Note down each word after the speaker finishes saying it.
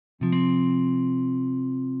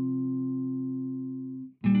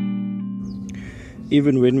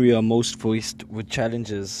Even when we are most faced with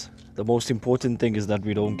challenges, the most important thing is that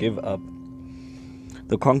we don't give up.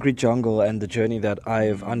 The concrete jungle and the journey that I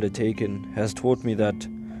have undertaken has taught me that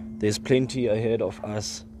there's plenty ahead of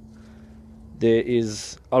us. There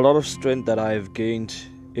is a lot of strength that I have gained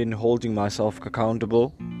in holding myself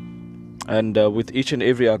accountable, and with each and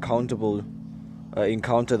every accountable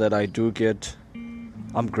encounter that I do get,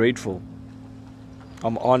 I'm grateful.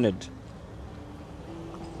 I'm honored.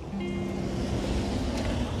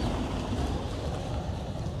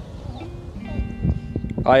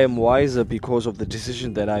 I am wiser because of the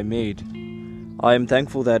decision that I made. I am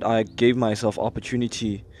thankful that I gave myself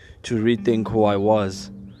opportunity to rethink who I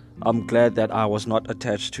was. I'm glad that I was not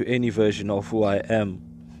attached to any version of who I am.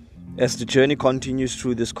 As the journey continues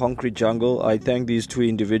through this concrete jungle, I thank these two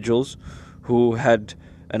individuals who had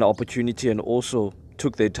an opportunity and also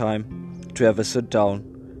took their time to have a sit down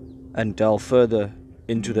and delve further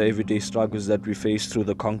into the everyday struggles that we face through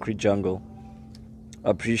the concrete jungle.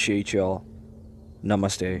 Appreciate y'all.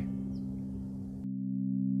 Namaste.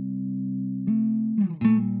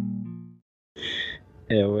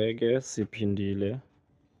 Ewe ke siphinde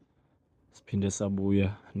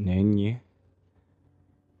sabuya nenye.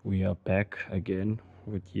 We are back again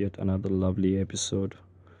with yet another lovely episode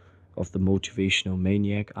of the Motivational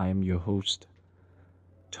Maniac. I am your host,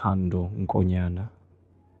 Thando Nkonyana,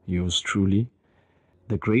 yours truly.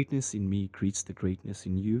 The greatness in me greets the greatness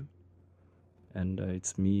in you, and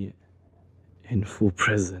it's me in full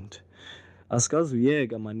present.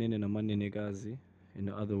 Asikazuyeka manene namanenekazi. In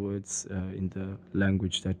other words, in the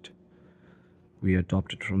language that we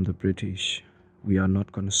adopted from the British, we are not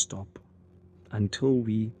going to stop until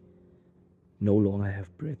we no longer have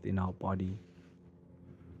breath in our body.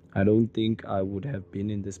 I don't think I would have been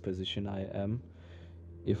in this position I am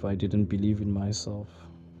if I didn't believe in myself.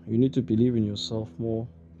 You need to believe in yourself more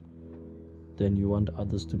than you want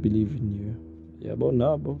others to believe in you. Yeah, but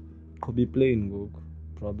now, could be playing book,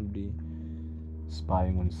 probably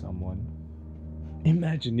spying on someone.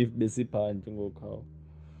 Imagine if besiphandle ngoku how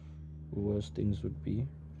worse things would be.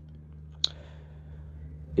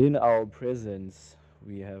 In our presence,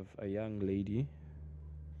 we have a young lady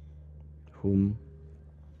whom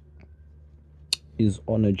is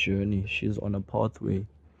on a journey. She's on a pathway.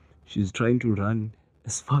 She's trying to run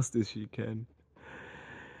as fast as she can.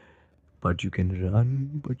 But you can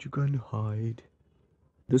run, but you can't hide.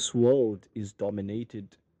 This world is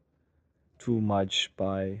dominated too much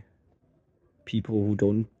by people who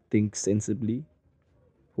don't think sensibly,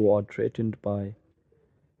 who are threatened by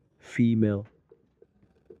feminine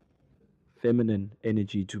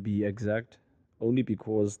energy to be exact, only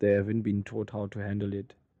because they haven't been taught how to handle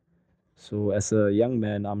it. So as a young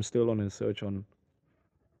man, I'm still on a search on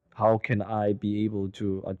how can I be able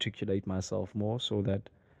to articulate myself more so that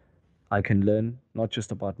I can learn not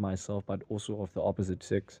just about myself, but also of the opposite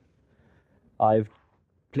sex. I've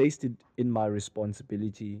placed it in my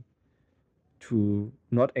responsibility to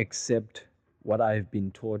not accept what I've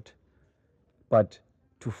been taught, but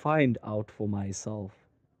to find out for myself.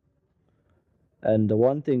 And the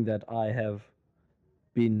one thing that I have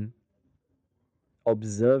been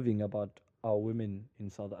observing about our women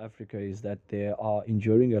in South Africa is that they are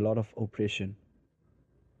enduring a lot of oppression,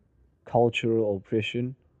 cultural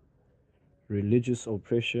oppression, religious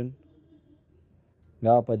oppression.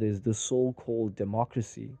 Now, but there's the so-called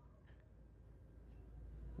democracy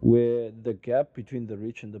where the gap between the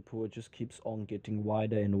rich and the poor just keeps on getting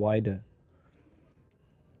wider and wider.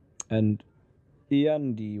 And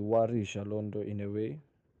iyandiwarisha londo in a way,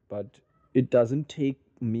 but it doesn't take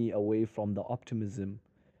me away from the optimism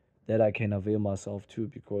that I can avail myself to,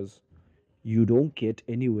 because you don't get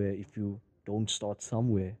anywhere if you don't start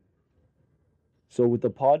somewhere. So with the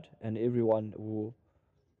pod and everyone who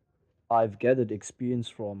I've gathered experience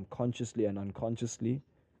from consciously and unconsciously,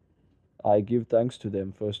 I give thanks to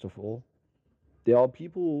them first of all. There are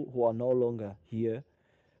people who are no longer here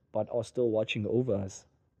but are still watching over us.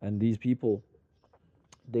 And these people,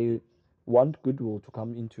 they want goodwill to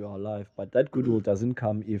come into our life, but that goodwill doesn't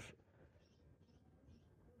come if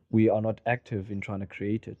we are not active in trying to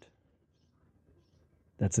create it.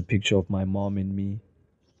 That's a picture of my mom and me.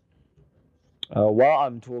 While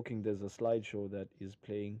I'm talking, there's a slideshow that is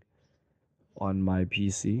playing on my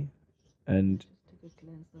PC, and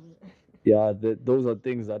yeah, those are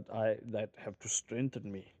things that have to strengthen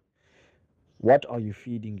me. What are you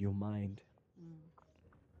feeding your mind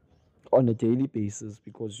on a daily basis?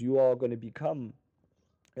 Because you are going to become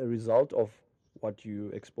a result of what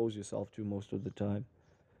you expose yourself to most of the time.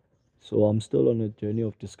 So I'm still on a journey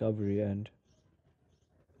of discovery, and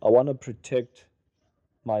I want to protect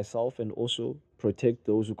myself and also protect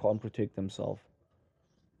those who can't protect themselves.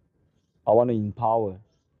 I want to empower.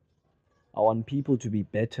 I want people to be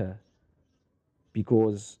better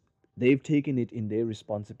because they've taken it in their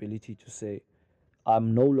responsibility to say,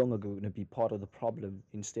 I'm no longer going to be part of the problem.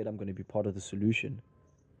 Instead, I'm going to be part of the solution.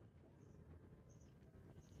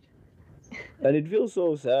 And it feels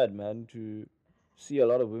so sad, man, to see a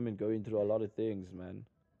lot of women going through a lot of things, man,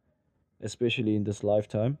 especially in this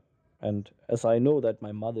lifetime. And as I know that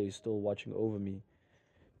my mother is still watching over me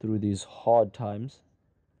through these hard times,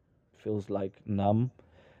 it feels like numb.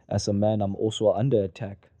 As a man, I'm also under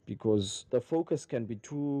attack because the focus can be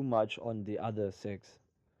too much on the other sex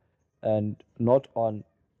and not on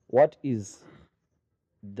what is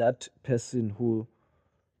that person who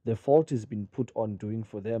the fault has been put on doing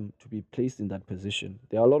for them to be placed in that position.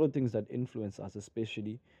 There are a lot of things that influence us,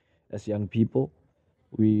 especially as young people.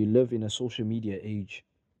 We live in a social media age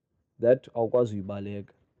that awukwazi uyibaleka.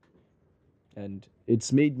 And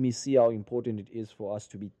it's made me see how important it is for us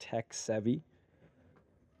to be tech savvy.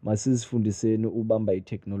 Masizifundiseni ubamba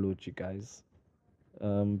technology, guys.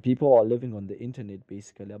 People are living on the internet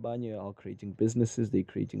basically. Abanye are creating businesses, they're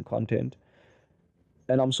creating content.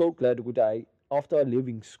 And I'm so glad that after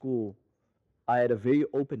leaving school, I had a very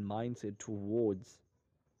open mindset towards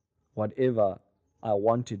whatever I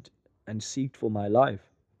wanted and seeked for my life.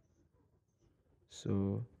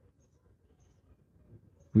 So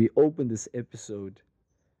we open this episode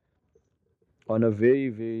on a very,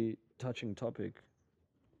 very touching topic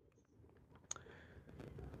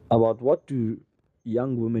about what do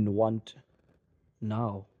young women want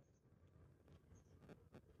now.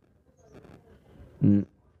 Mm.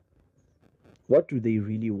 What do they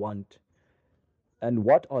really want? And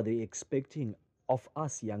what are they expecting of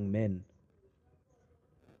us young men?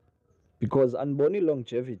 Because unbony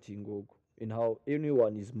longevity ngoku, in how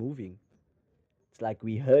anyone is moving. It's like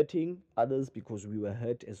we hurting others because we were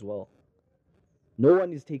hurt as well. No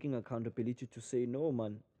one is taking accountability to say, no,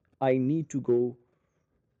 man, I need to go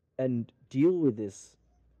and deal with this.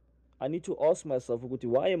 I need to ask myself,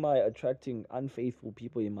 why am I attracting unfaithful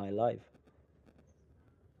people in my life?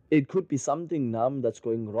 It could be something that's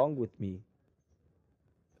going wrong with me.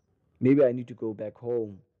 Maybe I need to go back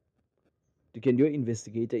home. Can you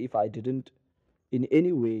investigate if I didn't in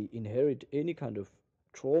any way inherit any kind of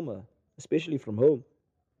trauma, especially from home?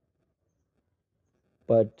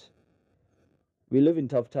 But we live in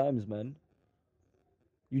tough times, man.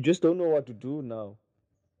 You just don't know what to do now.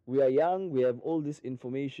 We are young, we have all this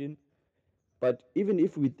information, but even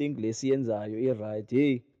if we think lesiyenzayo right,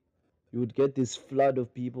 hey, you would get this flood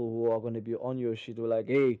of people who are going to be on your shit. Who are like,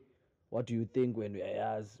 hey, what do you think when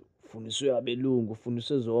uyayazi? Ufundiswe abelungu,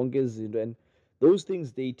 ufundiswe zonke izinto. And those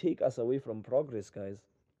things, they take us away from progress, guys.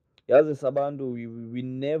 Yazi sabantu, we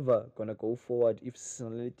never gonna go forward if it's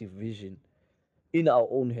division in our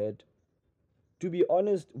own head. To be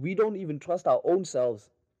honest, we don't even trust our own selves.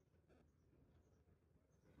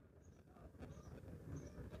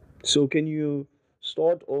 So can you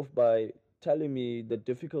start off by telling me the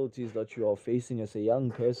difficulties that you are facing as a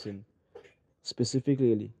young person,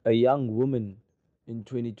 specifically a young woman in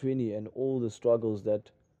 2020, and all the struggles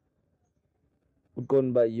that would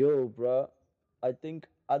gone by? Yo, bruh, I think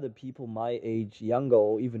other people my age, younger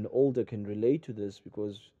or even older, can relate to this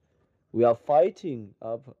because we are fighting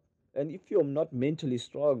up. And if you're not mentally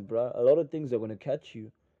strong, bruh, a lot of things are going to catch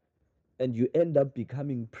you and you end up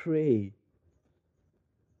becoming prey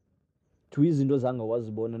to izinto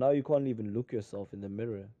zangawazibona. Now you can't even look yourself in the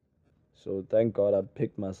mirror. So thank God I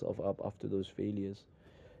picked myself up after those failures.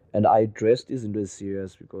 And I addressed izinto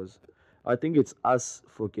serious because I think it's us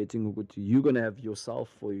forgetting what you're going to have yourself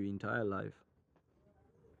for your entire life.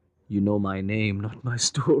 You know my name, not my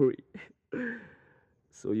story.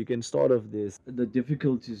 So you can start off this. The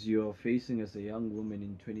difficulties you're facing as a young woman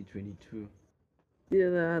in 2022.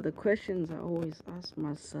 Yeah, the questions I always ask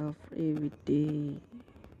myself every day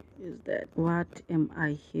is that what am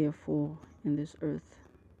I here for in this earth?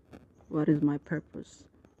 What is my purpose?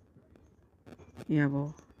 Yeah,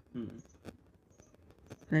 well,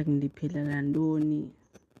 like ndiphilela ntoni?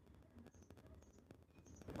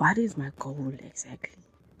 What is my goal exactly?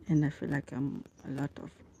 And I feel like I'm a lot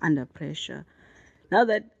of under pressure. Now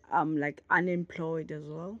that I'm like unemployed as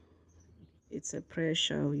well, it's a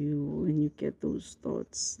pressure you when you get those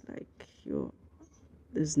thoughts like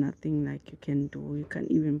there's nothing like you can do. You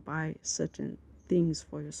can't even buy certain things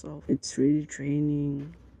for yourself. It's really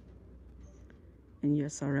draining. And you're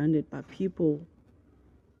surrounded by people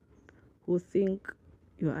who think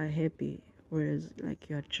you are happy, whereas like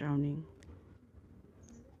you're drowning.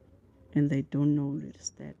 And they don't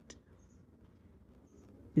notice that.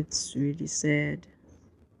 It's really sad.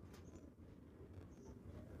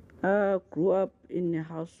 Grew up in a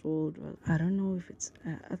household, well, I don't know if it's,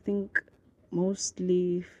 I think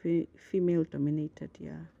mostly female dominated,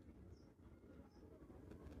 yeah.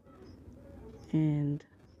 And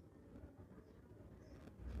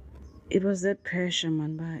it was that pressure,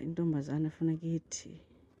 man, ba intombazana funeka ithi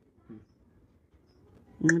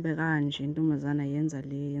nxibe kanje, intombazana yenza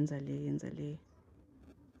le.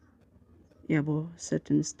 Yabo,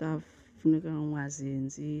 certain stuff funeka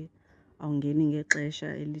ungazenzi, awungeni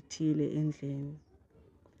ngexesha elithile endlini.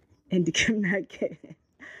 And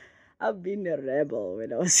I've been a rebel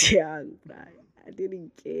when I was young, right? I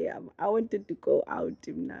didn't care. I wanted to go out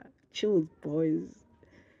and chill with boys.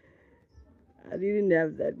 I didn't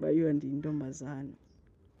have that, but you and intombazana.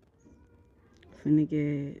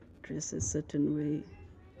 Funeke dress a certain way.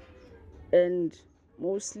 And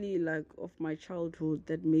mostly like of my childhood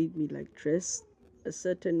that made me like dress a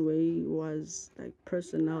certain way was like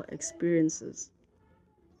personal experiences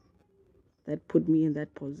that put me in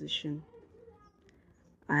that position.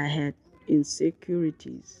 I had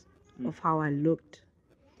insecurities of how I looked.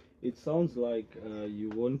 It sounds like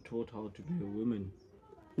you weren't taught how to be a woman.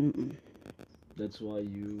 Mm-mm. That's why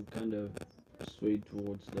you kind of swayed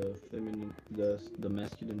towards the feminine, the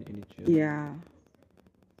masculine energy. Yeah.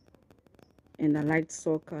 And I liked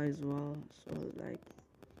soccer as well. So like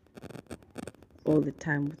all the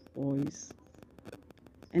time with boys.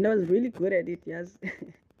 And I was really good at it, yes.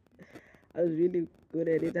 I was really good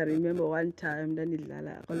at it. I remember one time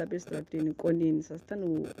ndandidlala kwalapha esitratweni konini, sasithanda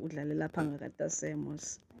udlalela apha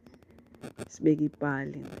ngakatasemos sibeke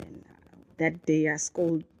ipali. And then that day I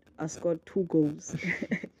scored 2 goals.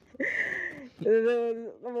 I was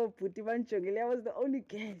the only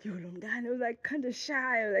girl. I was like kind of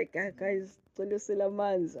shy. I was like, guys,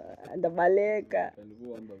 andabaleka.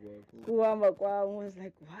 Kuhamba kwam. I was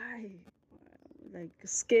like, why? Like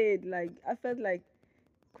scared. Like I felt like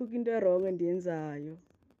cooking the wrong and yenzayo.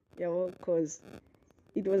 Yeah, well, because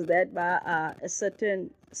it was that a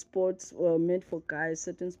certain sports were meant for guys,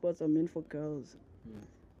 certain sports were meant for girls.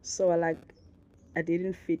 So I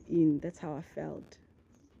didn't fit in. That's how I felt.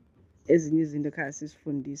 Ezinye izinto kha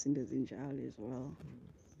sisifundisa into ezinjalo as well.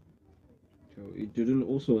 So it didn't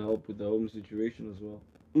also help with the home situation as well.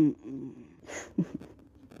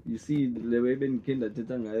 You see, the way Ben Kinda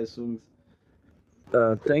Titanga songs.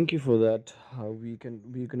 Thank you for that.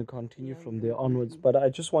 We're gonna continue from there onwards. But I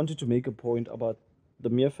just wanted to make a point about the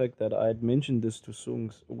mere fact that I had mentioned this to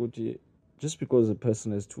Sungs. Ukuthi, just because a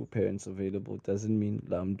person has two parents available doesn't mean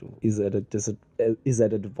Lamdo is at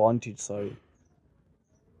advantage. Sorry,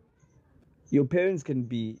 your parents can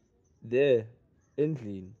be there,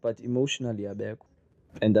 endlin, but emotionally abekho,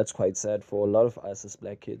 and that's quite sad for a lot of us as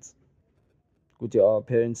black kids. Ukuthi, our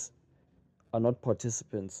parents are not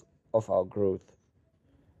participants of our growth.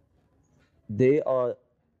 They are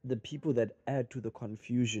the people that add to the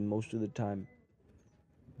confusion most of the time.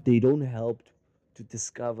 They don't help to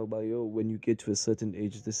discover by when you get to a certain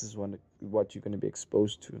age, this is what you're going to be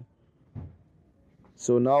exposed to.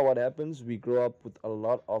 So now what happens? We grow up with a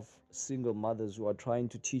lot of single mothers who are trying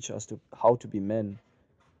to teach us how to be men,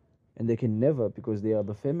 and they can never because they are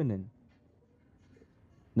the feminine.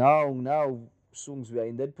 Now, Sungs, we are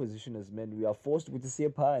in that position as men. We are forced to see a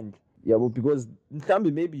pand. Yeah, well, because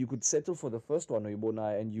maybe you could settle for the first one,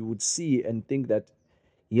 and you would see and think that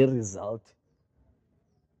your result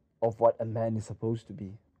of what a man is supposed to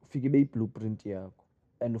be. Figure a blueprint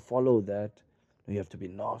and follow that. You have to be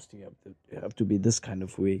nasty. You have to be this kind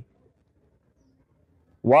of way.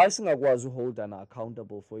 Why singakwazi hold an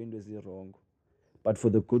accountable for into wrong, but for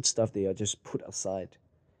the good stuff they are just put aside.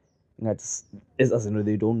 As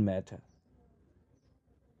they don't matter.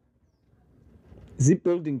 The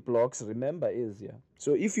building blocks, remember, is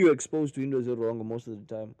so if you're exposed to into wrong most of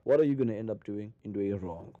the time, what are you going to end up doing into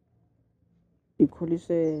wrong?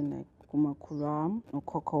 Ikholise like kumakhulu wam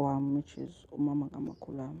nokhokho wam, which is umama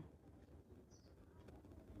kamakhulu wam.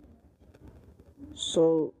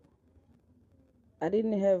 So I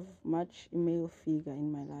didn't have much male figure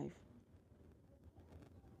in my life.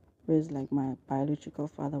 Whereas like my biological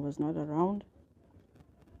father was not around.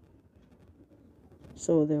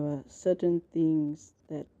 So there were certain things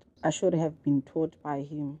that I should have been taught by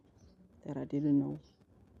him that I didn't know.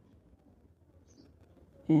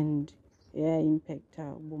 And impact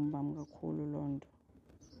ubomi kakhulu loo nto.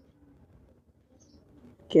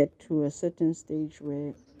 Get to a certain stage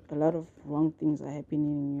where a lot of wrong things are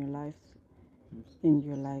happening in your life, and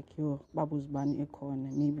you're like, babu's bani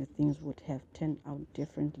ekhona, maybe things would have turned out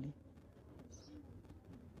differently.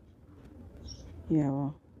 Yeah,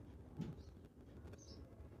 well.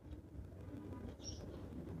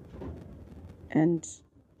 And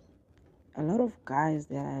a lot of guys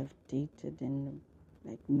that I've dated and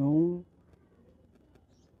like known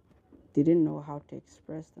didn't know how to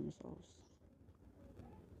express themselves.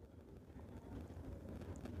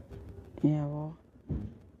 Yeah, well,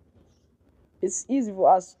 it's easy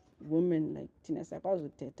for us women, like Tina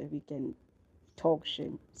Sakazo Tete, we can talk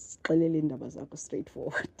shame,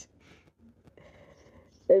 straightforward.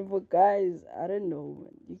 And for guys, I don't know,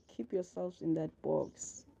 man, you keep yourselves in that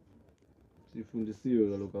box.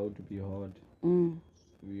 Sifundisiwe kaloku how to be hard.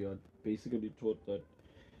 We are basically taught that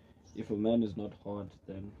if a man is not hard,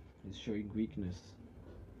 then he's showing weakness.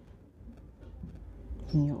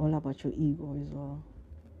 And you're all about your ego as well.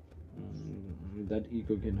 That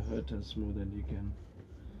ego can hurt us more than it can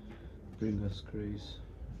bring us grace.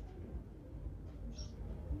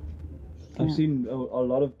 I've seen a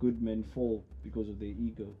lot of good men fall because of their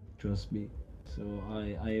ego, trust me. So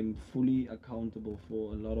I am fully accountable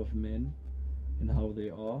for a lot of men and how they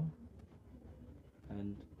are.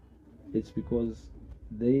 And it's because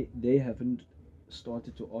they haven't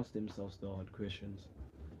started to ask themselves the hard questions.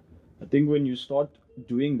 I think when you start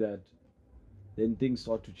doing that, then things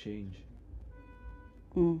start to change.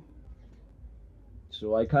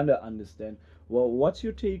 So I kind of understand. Well, what's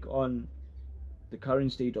your take on the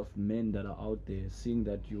current state of men that are out there, seeing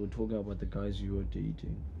that you were talking about the guys you were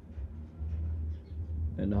dating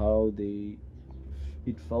and how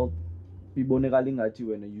it felt ibonakala ngathi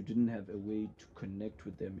when you didn't have a way to connect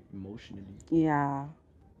with them emotionally? Yeah.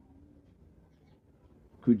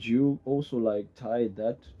 Could you also like tie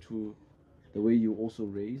that to the way you also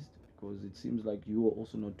raised? Because it seems like you were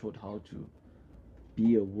also not taught how to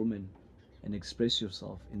be a woman and express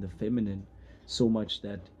yourself in the feminine so much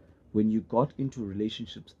that when you got into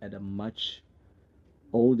relationships at a much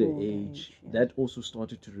older age, that also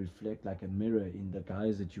started to reflect like a mirror in the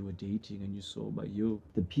guys that you were dating and you saw by you.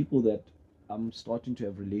 The people that I'm starting to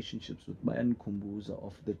have relationships with, my Kumbuza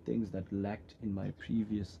of the things that lacked in my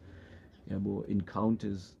previous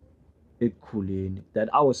encounters that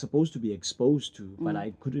I was supposed to be exposed to, but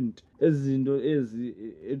I couldn't.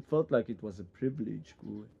 It felt like it was a privilege.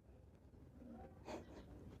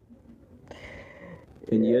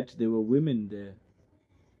 And yet there were women there.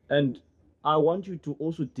 And I want you to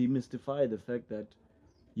also demystify the fact that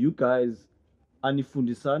you guys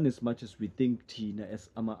anifundisana as much as we think Tina as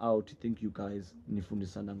ama out think you guys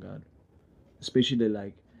nifundisana ngalo. Especially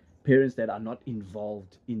like parents that are not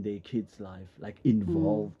involved in their kids' life, like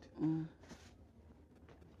involved.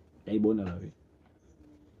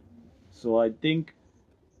 So I think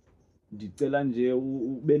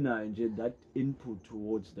that input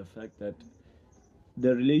towards the fact that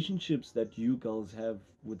the relationships that you girls have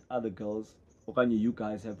with other girls, or you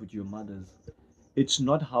guys have with your mothers, it's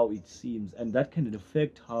not how it seems, and that can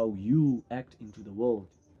affect how you act into the world.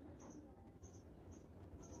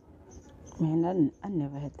 Man, I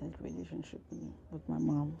never had that relationship with my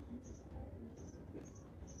mom.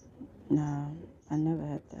 Nah, I never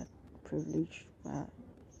had that privilege.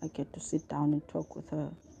 I get to sit down and talk with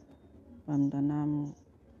her.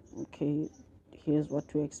 Okay, here's what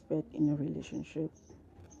to expect in a relationship.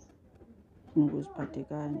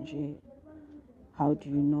 How do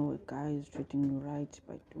you know a guy is treating you right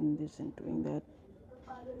by doing this and doing that?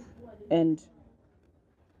 And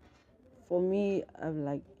for me,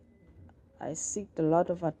 I seeked a lot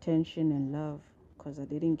of attention and love because I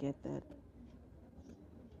didn't get that.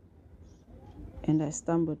 And I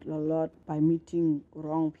stumbled a lot by meeting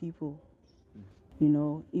wrong people,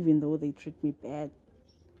 even though they treat me bad.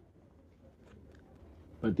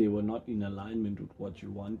 But they were not in alignment with what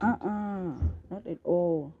you wanted. Not at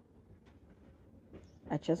all.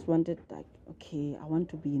 I just wanted okay, I want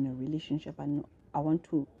to be in a relationship. I want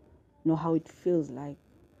to know how it feels like,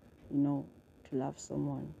 to love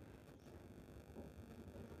someone.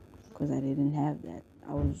 Because I didn't have that.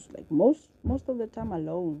 I was like most of the time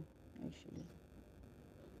alone, actually.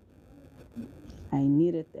 I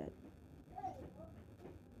needed that.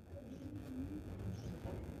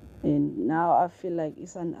 And now I feel like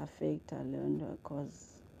it's an effect I learned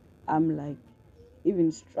because I'm like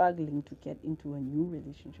even struggling to get into a new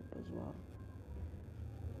relationship as well.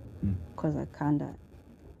 Because I kinda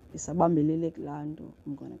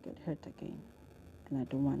I'm gonna get hurt again. And I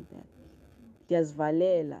don't want that. There's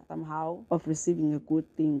valela somehow of receiving a good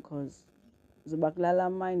thing because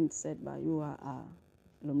Zubaklala mindset by you are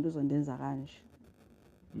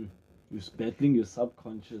You're battling your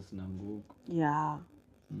subconscious nangoku. Yeah.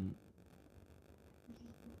 And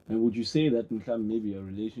would you say that maybe a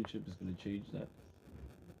relationship is going to change that?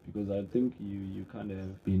 Because I think you kind of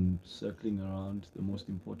have been circling around the most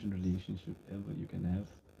important relationship ever you can have,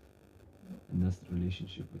 and that's the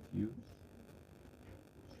relationship with you.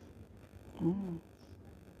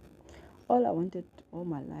 All I wanted all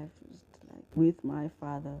my life was to, like, with my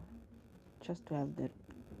father, just to have that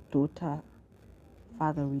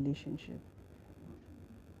daughter-father relationship.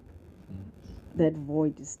 That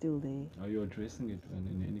void is still there. Are you addressing it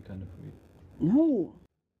in any kind of way? No.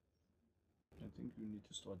 I think you need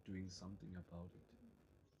to start doing something about it.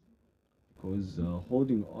 Because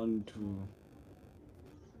holding on to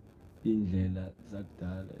indlela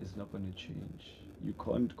zakudala is not going to change. You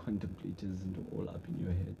can't contemplate it all up in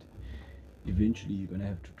your head. Eventually, you're going to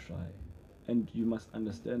have to try. And you must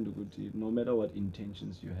understand, Uguti, no matter what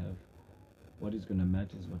intentions you have, what is going to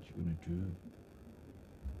matter is what you're going to do.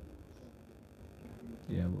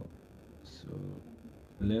 Yeah, well, so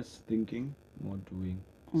less thinking, more doing,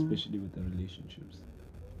 especially with the relationships.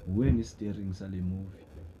 When is steering sale movie?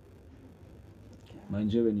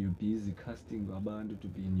 Manje, when you're busy casting abantu to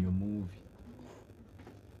be in your movie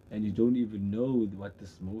and you don't even know what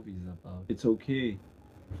this movie is about, it's okay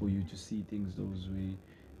for you to see things those way.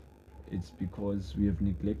 It's because we have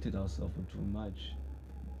neglected ourselves for too much.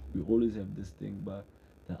 We always have this thing, but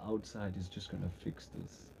the outside is just gonna fix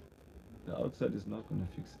this. The outside is not gonna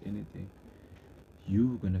fix anything.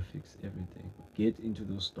 You're gonna fix everything. Get into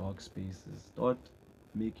those dark spaces. Start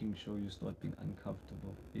making sure you start being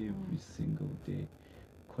uncomfortable every single day.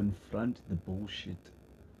 Confront the bullshit.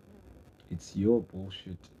 It's your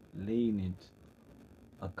bullshit. Lay in it.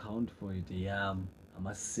 Account for it. Yeah, I'm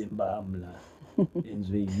a simba amla.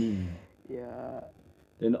 Yeah.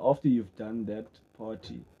 Then after you've done that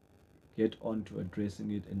party, get on to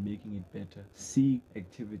addressing it and making it better. Seek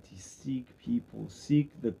activity, seek people, seek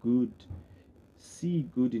the good, see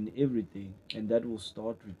good in everything, and that will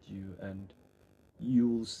start with you. And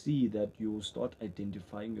you'll see that you'll start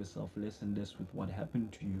identifying yourself less and less with what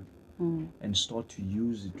happened to you, and start to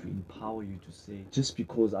use it to empower you to say, just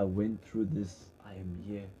because I went through this, I am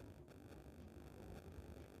here.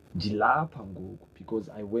 Ndilapha ngoku because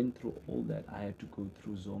I went through all that I had to go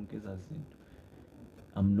through zonke ezazinto.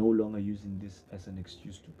 I'm no longer using this as an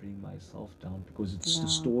excuse to bring myself down, because it's the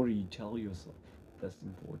story you tell yourself that's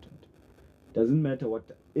important. Doesn't matter what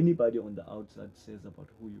anybody on the outside says about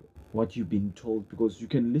who you are, what you've been told, because you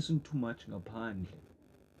can listen too much ngaphandle.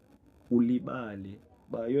 Ulibale,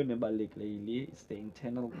 bayona ebalulekileyo is the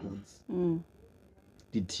internal goods.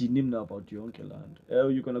 Ndithini mna about yonke laa nto.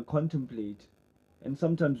 You're gonna contemplate, and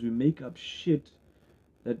sometimes we make up shit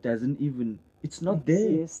that doesn't even, it's not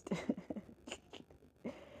exist. there.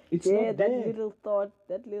 It's yeah, not that there. little thought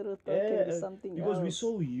can be something because else. we're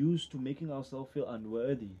so used to making ourselves feel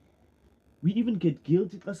unworthy. We even get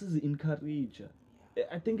guilty because it's encourage.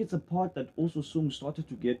 I think it's a part that also Sung started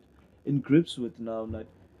to get in grips with now, that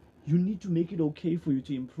you need to make it okay for you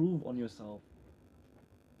to improve on yourself.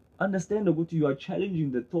 Understand that you are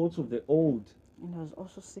challenging the thoughts of the old. And I was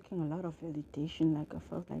also seeking a lot of validation, like I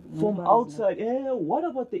felt like From outside. What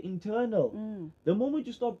about the internal? The moment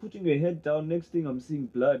you start putting your head down, next thing I'm seeing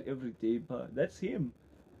blood every day, but that's him.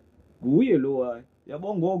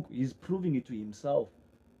 He's proving it to himself.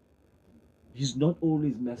 He's not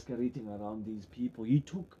always masquerading around these people. He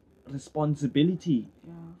took responsibility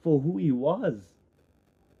for who he was.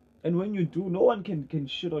 And when you do, no one can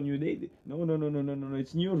shit on you. No.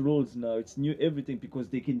 It's new rules now. It's new everything, because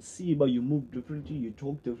they can see, but you move differently, you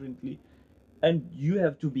talk differently, and you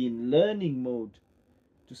have to be in learning mode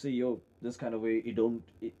to say, yo, this kind of way it don't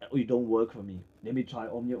work for me. Let me try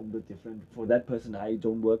a bit different. For that person, I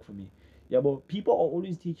don't work for me. Yeah, but people are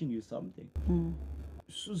always teaching you something.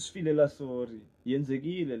 Susifilela sorry.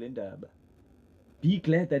 Yenzekile le ndaba. Be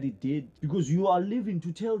glad that it did, because you are living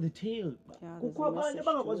to tell the tale.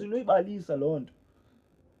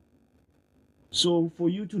 So for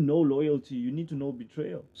you to know loyalty, you need to know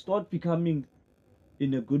betrayal. Start becoming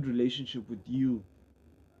in a good relationship with you.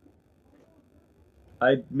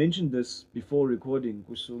 I mentioned this before recording.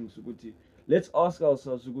 Let's ask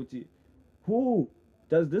ourselves, who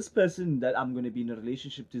does this person that I'm going to be in a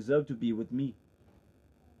relationship deserve to be with me?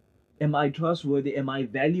 Am I trustworthy? Am I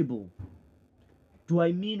valuable? Do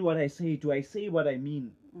I mean what I say? Do I say what I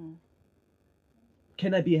mean?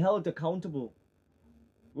 Can I be held accountable?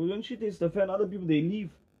 Well, when shit is the fan, other people, they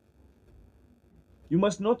leave. You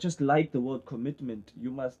must not just like the word commitment. You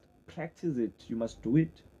must practice it. You must do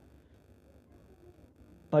it.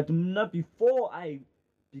 But not before I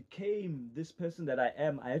became this person that I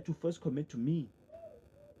am, I had to first commit to me.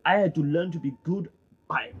 I had to learn to be good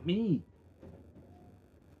by me.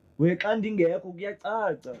 Not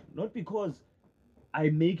because I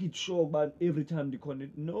make it sure about every time they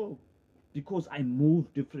connect. No. Because I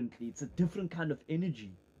move differently. It's a different kind of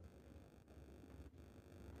energy.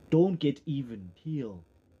 Don't get even. Heal.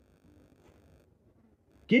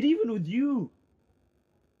 Get even with you.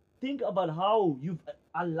 Think about how you've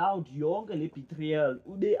allowed yonke betrayal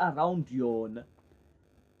around you.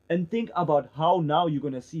 And think about how now you're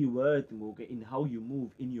going to see worth in how you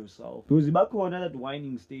move in yourself. Because you back on that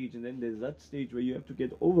whining stage, and then there's that stage where you have to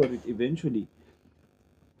get over it eventually.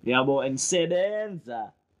 Yeah, but and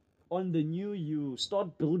sedenza on the new you.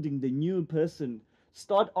 Start building the new person.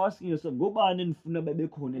 Start asking yourself,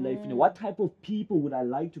 what type of people would I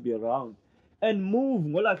like to be around? And move.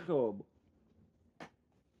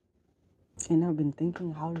 And I've been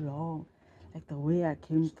thinking how long, like the way I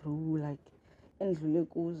came through, like, and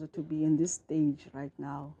to be in this stage right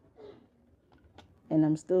now. And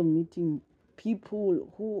I'm still meeting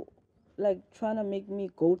people who, like, trying to make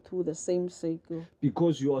me go through the same cycle.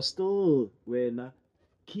 Because you are still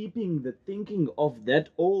keeping the thinking of that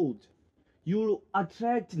old. You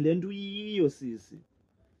attract lenduiyo sisi.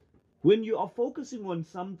 When you are focusing on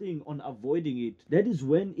something, on avoiding it, that is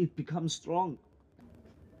when it becomes strong.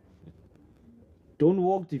 Don't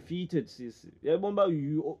walk defeated, sis. Remember,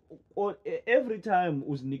 you or every time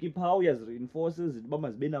uzniki power reinforces it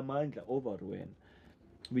must be amandla over when,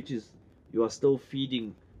 which is you are still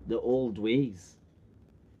feeding the old ways.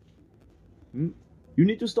 You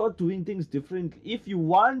need to start doing things differently. If you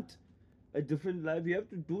want a different life, you have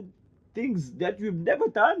to do things that you've never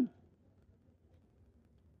done.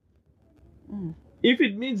 If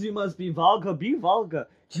it means you must be vulgar, be vulgar.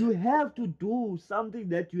 You have to do something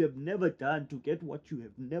that you have never done to get what you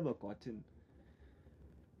have never gotten.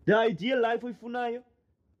 The ideal life oyifunayo,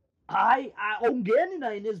 awungeni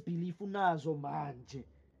nayo nezibhilifu unazo manje.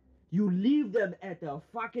 You leave them at the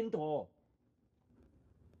fucking door.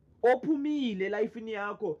 Ophumile lifeini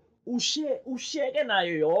yakho, usheke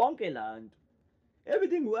nayo yonke lanto.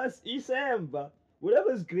 Everything worse isemva.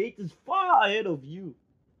 Whatever is great is far ahead of you.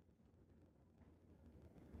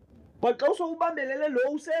 But xa usowubambelele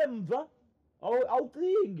lo usemva,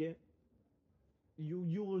 awucinge.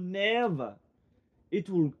 You will never. It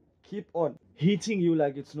will keep on hitting you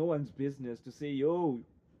like it's no one's business to say, yo,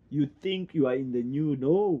 you think you are in the new.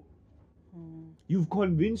 No. You've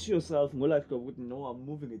convinced yourself, no, I'm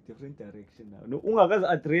moving a different direction now. No, ungakazi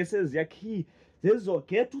addresses ya key.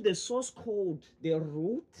 Get to the source code, the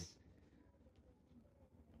root.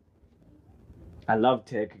 I love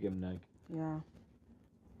tech again, Yeah.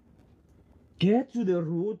 Get to the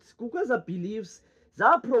roots. Kukaza beliefs.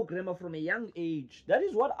 That programmer from a young age. That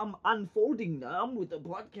is what I'm unfolding now with the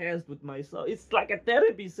podcast with myself. It's like a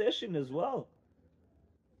therapy session as well.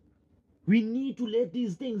 We need to let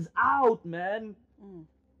these things out, man.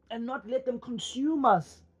 And not let them consume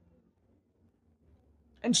us.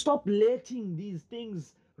 And stop letting these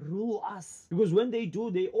things rule us. Because when they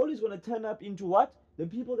do, they always going to turn up into what? The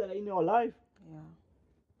people that are in your life. Yeah.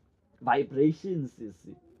 Vibrations,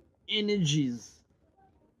 energies.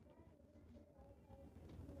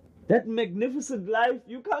 That magnificent life,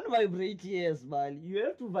 you can't vibrate here, man. You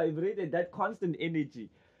have to vibrate at that constant energy.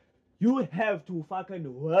 You have to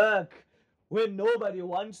fucking work when nobody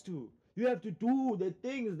wants to. You have to do the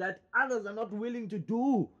things that others are not willing to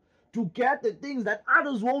do to get the things that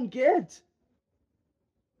others won't get.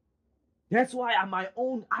 That's why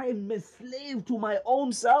I am a slave to my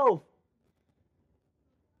own self.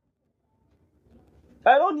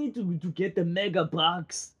 I don't need to get the mega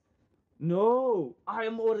bucks. No, I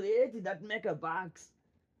am already that mega bucks.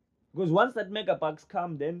 Because once that mega bucks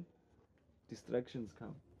come, then distractions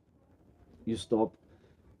come. You stop.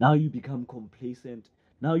 Now you become complacent.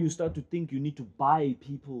 Now you start to think you need to buy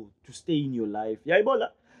people to stay in your life.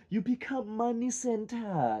 You become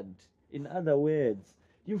money-centered. In other words,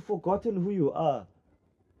 you've forgotten who you are.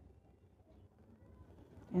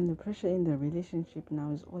 And the pressure in the relationship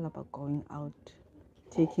now is all about going out,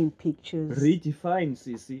 taking pictures. Redefine,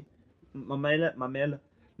 Sisi. Mamela,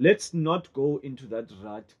 let's not go into that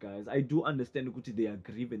rut, guys. I do understand that there are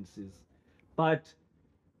grievances, but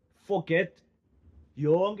forget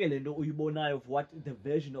yonke lento uyibonayo of what the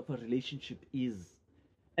version of a relationship is,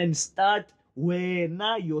 and start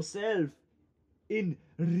wena yourself in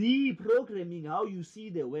reprogramming how you see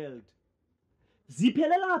the world.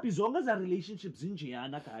 Ziphelelaphi zonke za relationships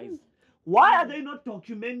zinjeyana, guys? Why are they not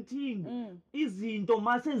documenting izinto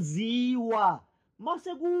maseziwa?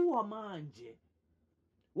 Masekuwa manje.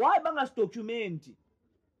 Why bangasidocumenti?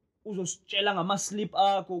 Uzositshela ngama-slip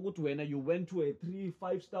akho ukuthi wena you went to a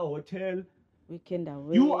 3-5-star hotel. Weekend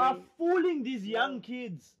away. You are fooling these young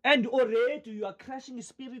kids. And already you are crushing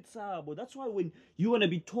spirit sabo. That's why when you want to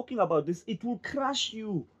be talking about this, it will crush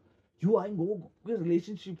you. You are in a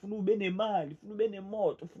relationship.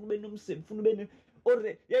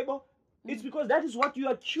 It's because that is what you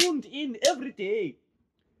are tuned in every day.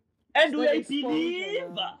 And It's we that are exposure,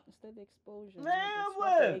 believe. though. It's that exposure. Man, That's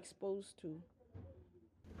what they're exposed to.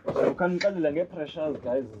 So can get pressures,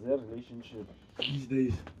 guys, their relationship these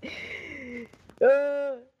days. I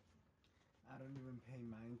don't even pay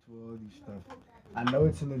mind to all this stuff. I know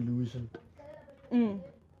it's an illusion.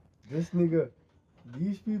 This nigga,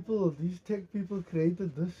 these people, these tech people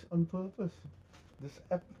created this on purpose. This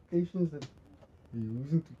applications that you're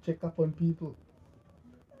using to check up on people.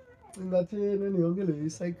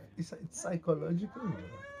 It's psychological.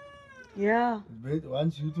 Yeah. It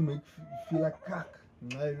wants you to make feel like cock.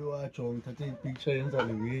 Take picture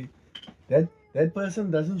that person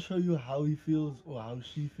doesn't show you how he feels or how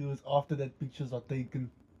she feels after that pictures are taken.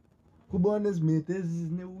 Kubona's mate, this is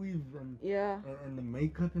no weave and the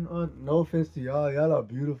makeup and all. No offense to y'all, y'all are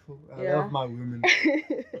beautiful. I love my women.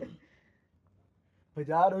 But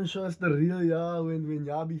y'all don't show us the real y'all when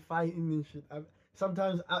y'all be fighting and shit.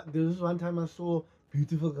 There was one time I saw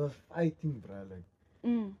beautiful girls fighting, bro. Like,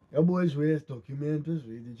 your boys wear documentaries,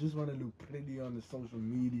 they just want to look pretty on the social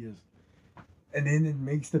medias. And then it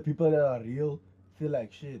makes the people that are real feel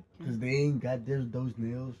like shit. Because they ain't got those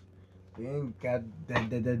nails. They ain't got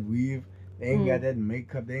that weave. They ain't got that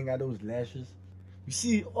makeup. They ain't got those lashes. You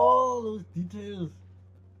see all those details.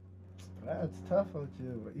 Bruh, it's tough out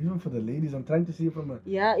here. Bro. Even for the ladies, I'm trying to see it from a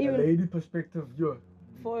lady perspective.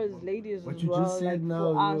 For as ladies what as you well, just said like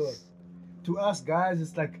now, for us. To us guys,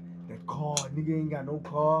 it's like that car. Nigga ain't got no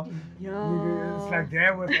car. Yeah. Nigga, it's like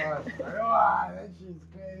that with us. Like, that shit's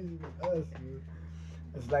crazy with us, dude.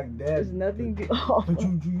 It's like that. There's nothing but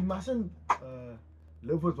you mustn't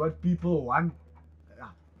live with what people want.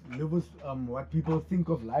 Live with what people think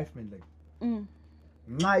of life, man. Like,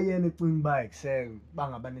 nxa yena ecinga uba ekuseka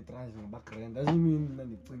bangabanetransi ngabagrand doesn't mean mna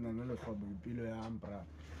ndicinga ngelo hlobo impilo yam bra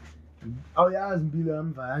awuyazi impilo yam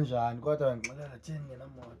iva kanjani kodwa ndixelela theni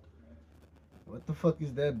ngenamoto. What the fuck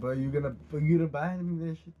is that, bro? You're gonna buy me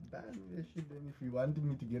that shit? Buy me that shit then if you wanted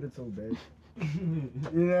me to get it so bad.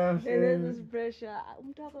 You know what I'm saying? And there's this pressure.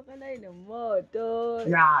 I'm talking about a motor.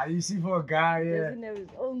 Yeah, you see, for a guy, He doesn't have his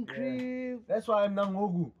own crib. That's why I'm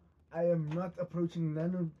Nangogu. I am not approaching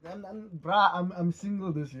none of bruh, I'm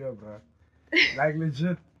single this year, bruh. Like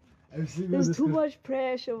legit. I'm single. There's too much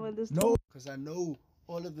pressure, man. No, because I know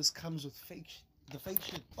all of this comes with fake shit. The fake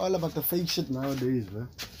shit. All about the fake shit nowadays, bro.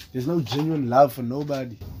 There's no genuine love for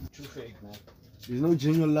nobody. Too fake, man. There's no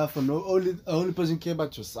genuine love for only person care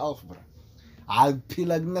about yourself, bro. I feel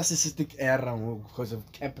like narcissistic era because of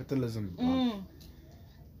capitalism, bro.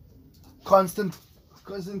 Constant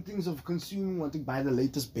things of consuming, wanting to buy the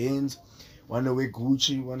latest bands, want to wear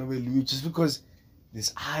Gucci, want to wear Louis, just because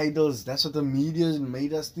these idols, that's what the media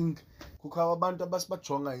made us think. Kukho abantu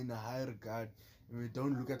abasibajonga in a high regard, and we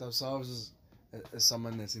don't look at ourselves as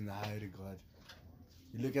someone that's in a high regard.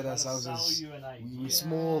 You look at ourselves as we're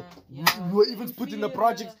small. We were even put in the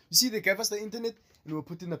project. You see, they gave us the internet and we were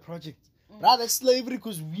put in the project. Right, that's slavery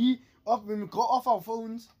because when we go off our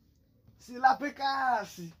phones, see la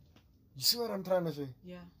pecasi. You see what I'm trying to say?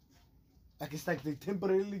 Yeah. Like it's like they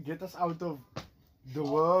temporarily get us out of the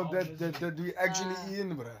world that we actually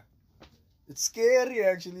in, bruh. It's scary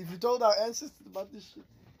actually. If you told our ancestors about this shit,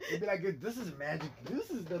 they'd be like, this is magic. This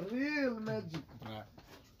is the real magic, bruh.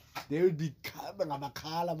 They would be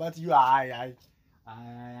about you, aye.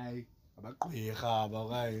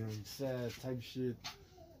 Sad type shit.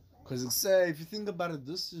 Because it's if you think about it,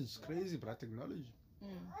 this is crazy, bro. Technology.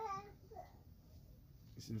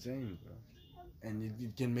 It's insane, bro. And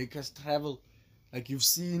it can make us travel. Like you've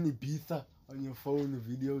seen Ibiza on your phone, the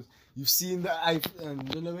videos. You've seen the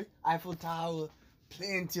Eiffel Tower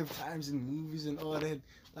plenty of times in movies and all that.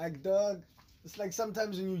 Like, dog, it's like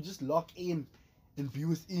sometimes when you just lock in and be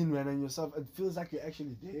within, man, and yourself, it feels like you're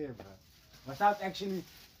actually there, bro. Without actually,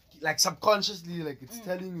 like subconsciously, like it's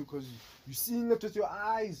telling you because you're seeing it with your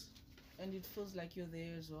eyes. And it feels like you're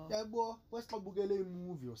there as well. Yeah, boy. What's a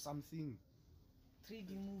movie or something?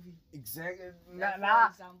 3D movie. Exactly. Like for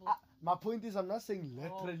example. My point is, I'm not saying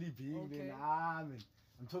literally being there. Nah, man.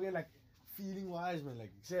 I'm talking like feeling wise, man.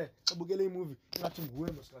 Like, say, a movie,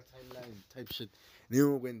 timeline type shit. You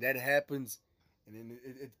know, when that happens, and then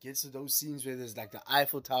it gets to those scenes where there's like the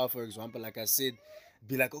Eiffel Tower, for example, like I said,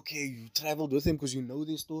 be like, okay, you traveled with them because you know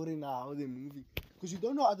their story now, how they're moving. Because you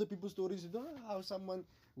don't know other people's stories. You don't know how someone,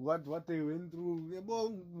 what they went through.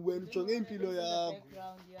 When the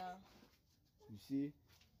background, yeah. You see?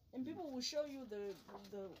 And people will show you the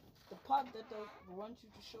part that they want you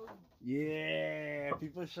to show you. Yeah,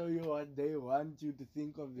 people show you what they want you to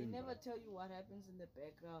think of them. They never tell you what happens in the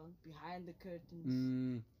background, behind the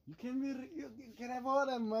curtains. You can have all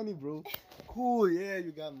that money, bro. Cool, yeah,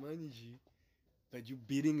 you got money, G. But you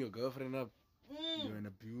beating your girlfriend up. You're an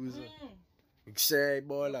abuser. say,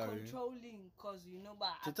 boy, You're like. controlling, cause you know, but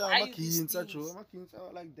Tata, I buy my you these kids are things. my kids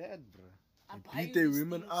are like that, bro. I They buy beat you their these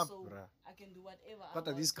women things up, so bro. I can do whatever I But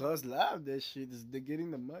want. these girls love that shit. They're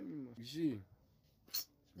getting the money, man. You see?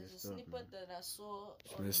 There's a Messed up, snippet that I saw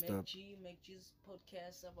It's on messed up. MacG's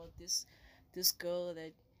podcast about this girl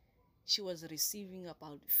that she was receiving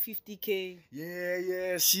about 50K.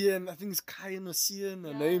 Yeah, Sian. I think it's Kayan or Sian.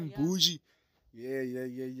 Her Yeah, name yeah. Bougie.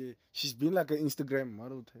 Yeah. She's been like an Instagram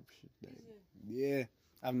model type shit. Like, yeah.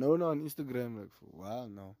 I've known her on Instagram like for a while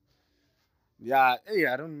now. Yeah, hey,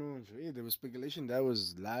 I don't know. Hey, there was speculation that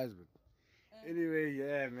was lies, but anyway,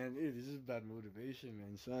 yeah, man. Hey, this is about motivation,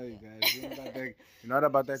 man. Sorry, guys. Not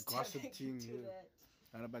about that gossip thing. Yeah.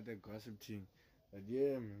 Not about that gossip thing. But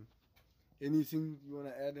yeah, man. Anything you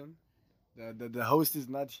wanna add on? The host is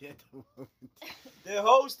not yet. The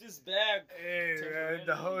host is back. Hey, man,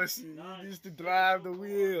 the host he Nah, needs to let drive the the show go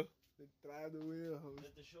wheel. Drive the wheel, host.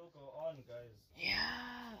 Let the show go on, guys.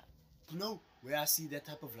 Yeah. You know where I see that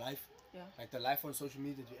type of life? Yeah. Like the life on social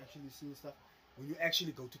media that you actually see and stuff. When you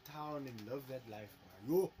actually go to town and love that life,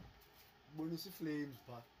 bro. Yo, bonus flames,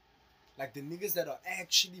 bro. Like the niggas that are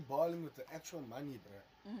actually balling with the actual money,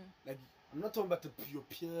 bro. Like I'm not talking about your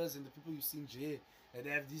peers and the people you see in jail that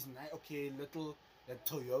have these little that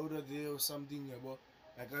Toyota there or something, yeah, bro.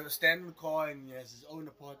 Like a standard car and he has his own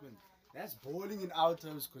apartment. That's balling in our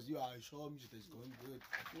terms because you are sure that's going good.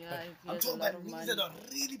 Yeah, But I'm talking about niggas that are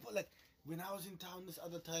really like when I was in town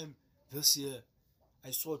this year,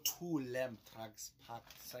 I saw 2 lamp trucks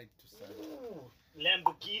parked side to side.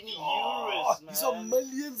 Lamborghini Urus, man. These are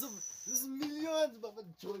millions of. This is millions, but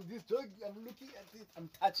this drug, I'm looking at it, I'm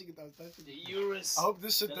touching it, The Urus. I hope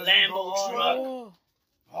this shit The doesn't Lambo go on. truck.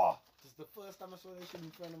 Oh, this is the first time I saw that shit in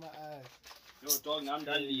front of my eyes. Yo, dog, I'm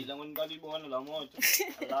done. I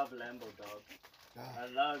love Lambo, dog. I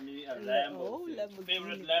love me a Lambo. Oh, Lamborghini,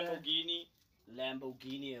 Favorite bruh.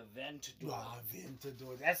 Lamborghini Aventador. Wow,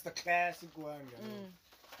 Aventador. That's the classic one,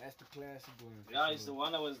 That's the classic one. Yeah, it's the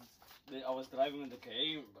one I was driving in the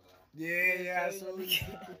Cayenne. Yeah, so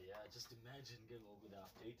Yeah, just imagine getting over the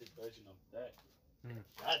updated version of that.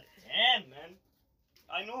 God damn, man.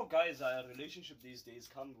 I know, guys, our relationship these days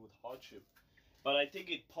comes with hardship, but I think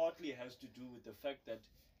it partly has to do with the fact that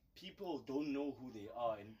people don't know who they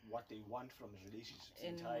are and what they want from relationships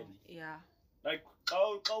entirely. Yeah. Like,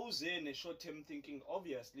 goes in a short term thinking,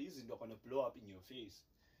 obviously, isn't going to blow up in your face.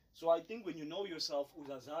 So I think when you know yourself,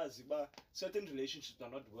 certain relationships are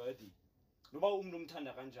not worthy.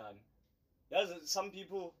 Some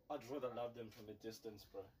people, I'd rather love them from a distance,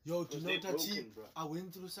 bro. Yo, do you know they're that broken, bro. I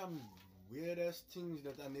went through some weird ass things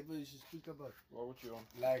that I never used to speak about. What would you want?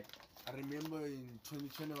 Like, I remember in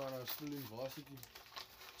 2020 when I was still in varsity.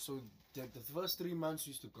 So the first 3 months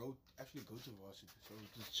we used to go to varsity. So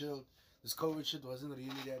it was chill. This COVID shit wasn't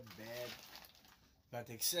really that bad. But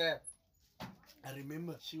except, I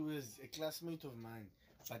remember she was a classmate of mine.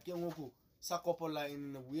 But sakopola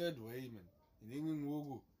in a weird way, man.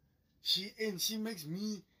 She makes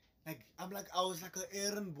me like I was like an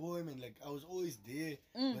errand boy, man. Like I was always there.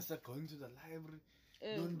 I started going to the library.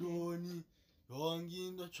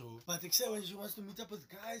 But except when she wants to meet up with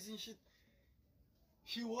guys and shit,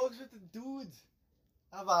 she works with the dudes.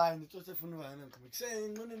 I'm like,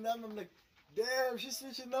 damn, she's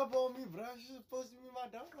switching up on me, bro. She's supposed to be my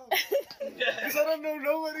dog. Because I don't know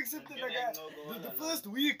no one except the first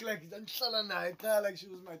week, like she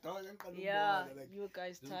was my dog. Yeah, you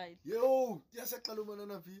guys tied. Yo, yes,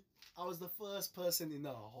 I was the first person in the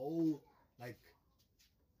whole, like,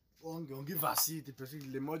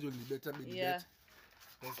 Yeah.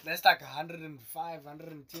 That's like 105,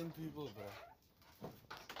 110 people,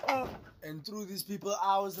 bro. And through these people,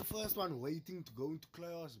 I was the first one waiting to go into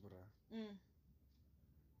class, bro.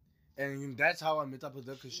 And that's how I met up with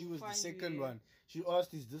her, because she was the second one. She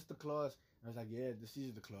asked, is this the class? I was like, yeah, this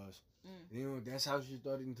is the class. And, that's how she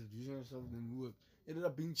started introducing herself. Then we ended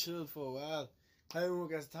up being chilled for a while.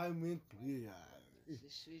 As time went,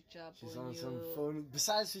 Switch up she's on on you. some phone.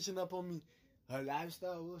 Besides switching up on me, her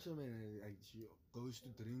lifestyle also, man. Like she goes to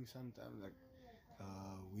drink sometimes, like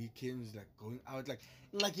weekends, like going out, like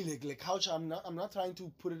couch. I'm not trying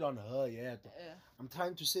to put it on her yet. Yeah. I'm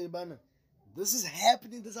trying to say, man, this is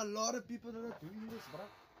happening. There's a lot of people that are doing this, bro.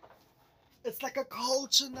 It's like a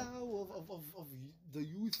culture now of the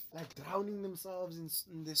youth, like drowning themselves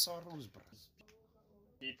in their sorrows, bro.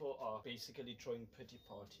 People are basically throwing pity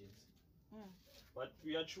parties. But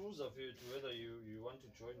we are choose of it whether you want to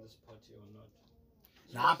join this party or not.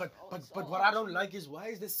 Nah, but what I don't like is why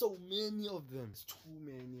is there so many of them? There's too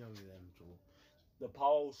many of them, Joe. The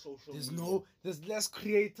power of social media. There's less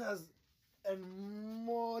creators and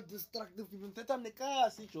more destructive people. That time they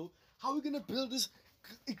can't see, Joe. How are we gonna build this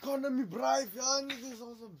economy, bro? Young niggas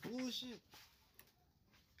on some bullshit.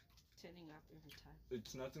 Turning up every time.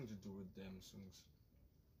 It's nothing to do with them, Sungs.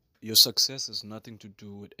 Your success has nothing to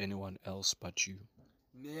do with anyone else but you.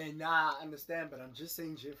 Nah, I understand, but I'm just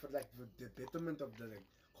saying shit for like the betterment of the like,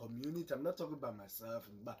 community. I'm not talking about myself,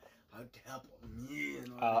 but how to help me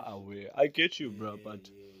and all that. I get you, bro, but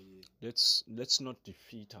let's not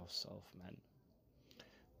defeat ourselves, man.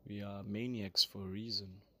 We are maniacs for a reason.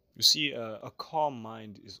 You see, a calm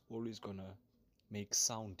mind is always gonna make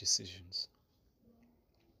sound decisions.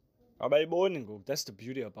 That's the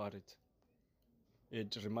beauty about it.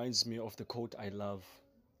 It reminds me of the quote I love.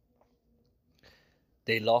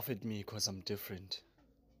 They laugh at me because I'm different.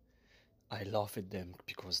 I laugh at them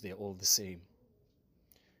because they're all the same.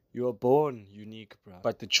 You are born unique, bro.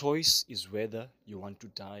 But the choice is whether you want to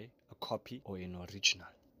die a copy or an original.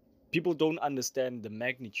 People don't understand the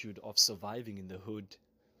magnitude of surviving in the hood.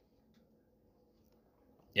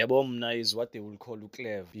 Yabo mna is what they will call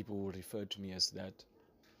uklev. People will refer to me as that.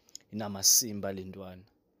 NAMASTE lindwana.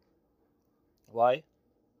 Why?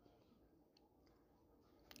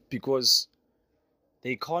 Because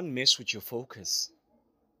they can't mess with your focus.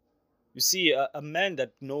 You see, a man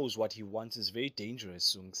that knows what he wants is very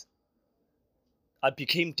dangerous, Sungs. I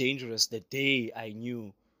became dangerous the day I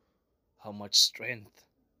knew how much strength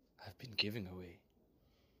I've been giving away.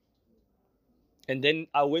 And then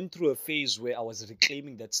I went through a phase where I was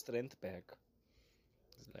reclaiming that strength back.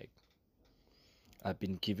 It's like, I've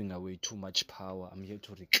been giving away too much power. I'm here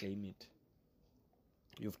to reclaim it.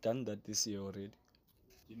 You've done that this year already.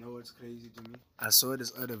 You know what's crazy to me? I saw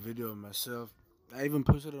this other video of myself. I even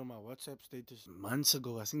posted it on my WhatsApp status months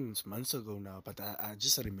ago. I think it's months ago now, but I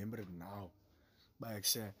just remember it now. By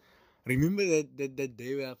accident. Remember that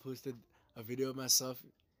day where I posted a video of myself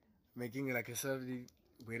making like a selfie,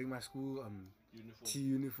 wearing my school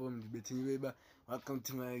uniform. Welcome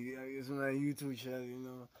to my YouTube channel, you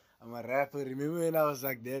know. I'm a rapper. Remember when I was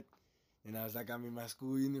like that? And I was like, I'm in my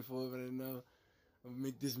school uniform right now. I'll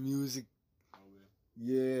make this music.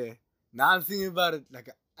 Yeah. Now I'm thinking about it. Like,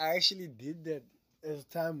 I actually did that as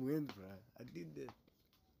time went, bro. I did that.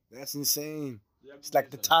 That's insane. It's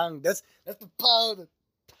like the tongue. That's the power of the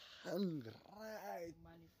tongue, right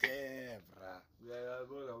there, bro. Yeah,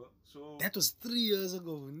 so that was 3 years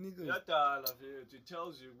ago, nigga. It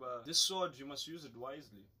tells you, but this sword, you must use it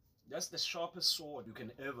wisely. That's the sharpest sword you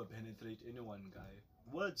can ever penetrate anyone, guy.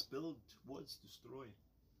 Words build, words destroy.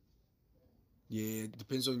 Yeah, it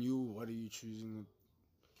depends on you. What are you choosing?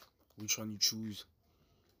 Which one you choose?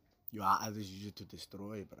 You are others use it to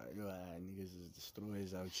destroy, bro. You are niggas is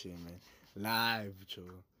destroyers out here, man. Live,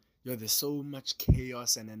 Joe. Yo, there's so much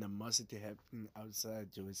chaos and animosity happening outside,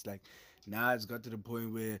 Joe. It's like, now it's got to the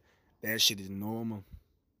point where that shit is normal.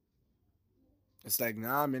 It's like,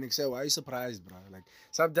 nah, man, except why are you surprised, bro? Like,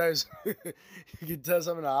 sometimes you can tell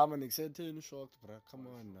someone, nah, man, except you're shocked, bro. Come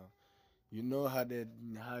on now. You know how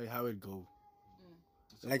it go.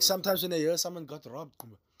 Like, sometimes when I hear someone got robbed,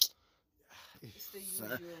 it's the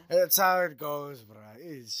usual. That's how it goes, bro.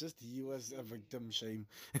 It's just he was a victim, shame.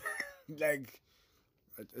 Like,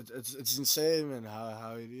 it's insane, man,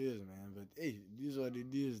 how it is, man. But hey, it is what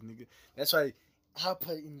it is, nigga. That's why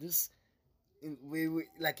we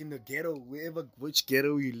like in the ghetto, which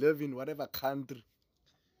ghetto you live in, whatever country,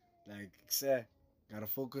 like, say, gotta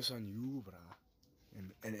focus on you, bro,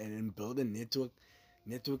 and build a network.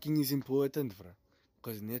 Networking is important, bro,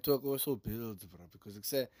 because network also builds, bro. Because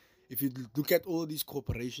say, if you look at all these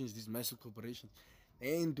corporations, these massive corporations,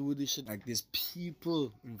 they ain't do this shit. Like, there's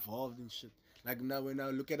people involved in shit. Like, now when I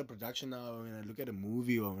look at a production now, when I look at a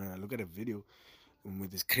movie or when I look at a video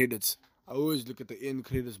with these credits, I always look at the end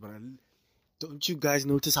credits, but don't you guys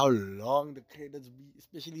notice how long the credits be,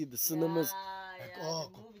 especially the cinemas? The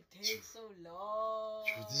movie takes so long.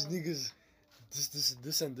 These niggas,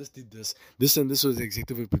 this and this did this. This and this was the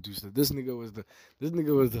executive producer. This nigga was the.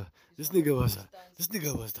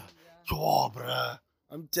 Yo, bruh.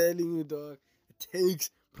 I'm telling you, dog. It takes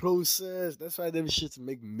process. That's why them shits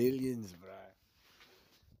make millions, bruh.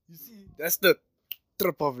 You see, that's the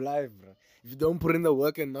trip of life, bruh. If you don't put in the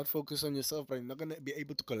work and not focus on yourself, bro, you're not gonna be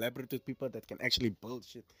able to collaborate with people that can actually build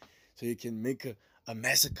shit. So you can make a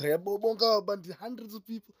massacre. Hundreds of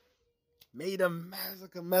people made a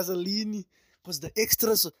massacre, Mazzolini. Because the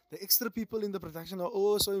extra people in the production are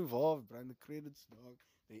also involved, bro. And the credits, dog.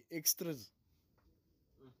 The extras.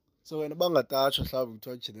 So when about touch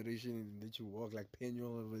generation that you walk like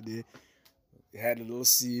Peñol over there, they had a little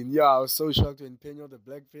scene. Yeah, I was so shocked when Peñol, the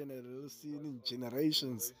black pen, had a little scene in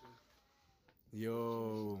Generations.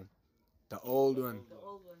 Yo, the old one.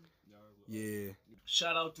 Yeah.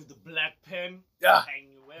 Shout out to the Black Pen. Yeah. Hang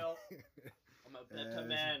you well. I'm a better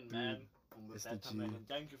man, man. I'm a better man. And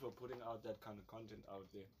thank you for putting out that kind of content out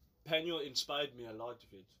there. Penyo inspired me a lot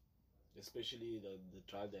of it. Especially the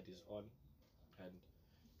drive that he's on. And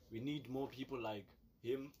we need more people like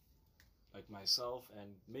him, like myself,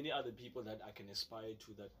 and many other people that I can aspire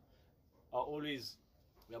to that are always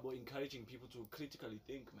encouraging people to critically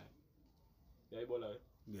think, man.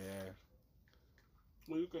 Yeah.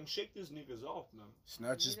 Well, you can shake these niggas off, man. It's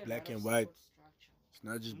not just black and white. It's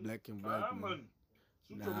not just black and white, man.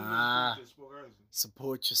 Nah.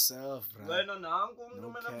 Support yourself, bro.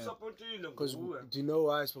 No cap. Because do you know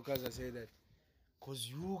why? It's because I say that. Because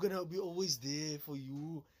you're gonna be always there for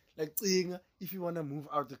you. Like, if you wanna move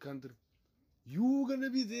out the country, you're gonna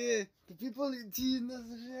be there. The people in Tina,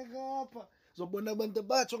 so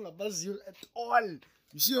at all.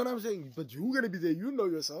 You see what I'm saying? But you're gonna be there. You know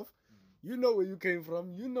yourself. You know where you came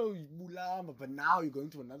from. You know Bulama. But now you're going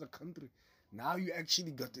to another country. Now you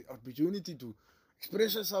actually got the opportunity to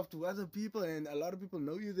express yourself to other people, and a lot of people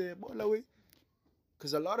know you there.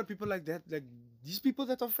 Because a lot of people like that, like these people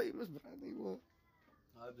that are famous, bro,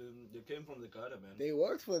 they came from the gutter, man. They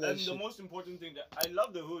worked for that. And shit. the most important thing, that I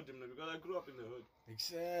love the hood, man, because I grew up in the hood.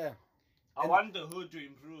 Exactly. I want the hood to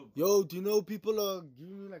improve. Yo, do you know people are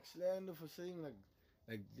giving me like slander for saying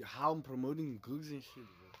like how I'm promoting goods and shit,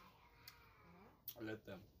 bro. I let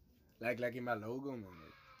them. Like in my logo, man.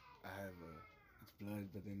 Like, I have it's blood,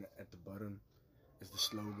 but then at the bottom is the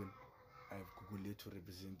slogan. I have Gugulethu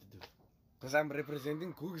representative. Because I'm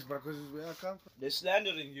representing Cooks, bro, because it's where I come from. They're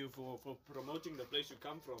slandering you for promoting the place you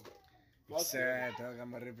come from. It's sad, dog.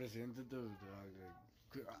 I'm a representative, dog.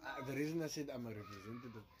 The reason I said I'm a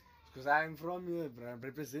representative is because I'm from here, bro. I'm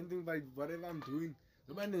representing by whatever I'm doing.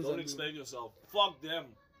 Don't explain yourself. Fuck them.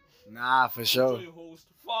 Nah, for sure. Host.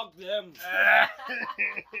 Fuck them.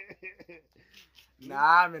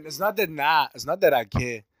 Nah, man. It's not that I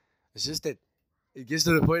care. It's just that it gets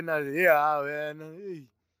to the point now. Yeah, man.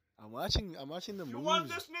 I'm watching the moves. You want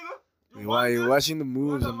this, nigga? You're watching the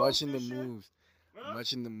moves. I'm watching the moves. I'm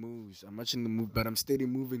watching the moves. But I'm steady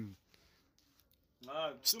moving.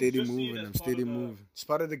 Steady moving. I'm steady moving. It's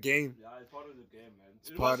part of the game. Yeah, it's part of the game, man.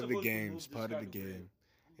 It's part of the game. It's part of the game.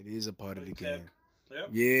 It is a part of the game.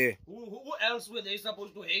 Yeah. Who else were they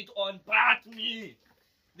supposed to hate on but me?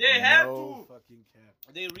 They had to. Fucking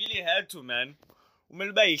cap. They really had to, man.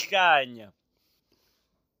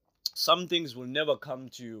 Some things will never come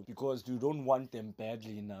to you because you don't want them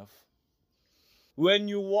badly enough. When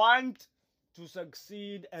you want to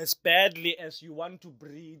succeed as badly as you want to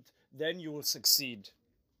breathe, then you will succeed.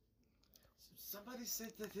 Somebody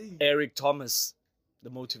said the thing. Eric Thomas, the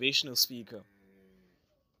motivational speaker.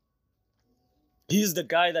 He's the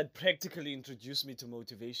guy that practically introduced me to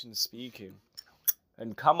motivation speaking.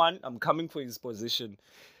 And come on, I'm coming for his position.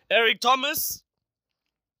 Eric Thomas,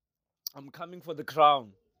 I'm coming for the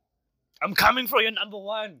crown. I'm coming for your number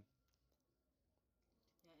one.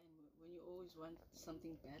 Yeah, and when you always want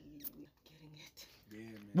something badly, you're not getting it.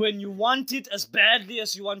 Yeah, man. When you want it as badly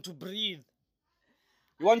as you want to breathe.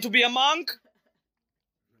 You want to be a monk?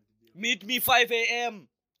 Meet me 5 a.m.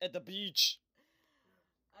 at the beach.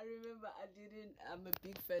 I remember I'm a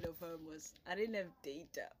big fan of her. I didn't have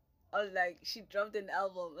data. I was like, she dropped an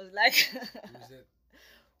album. I was like, Who's that?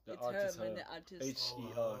 It's her, man, the artist.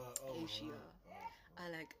 H-E-R.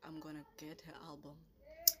 I'm gonna get her album.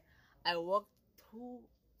 I walked through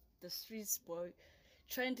the streets, boy,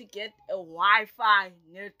 trying to get a Wi-Fi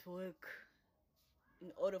network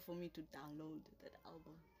in order for me to download that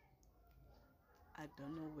album. I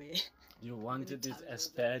don't know where. You wanted it as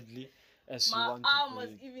badly as you wanted it. My arm was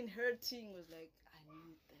even hurting. Was like, I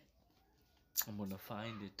need that. I'm gonna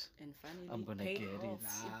find it. And finally, I'm gonna get it.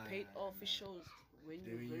 It paid off. It shows when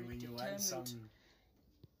you're very determined. Want something,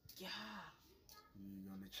 yeah.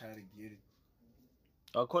 You're gonna try to get it.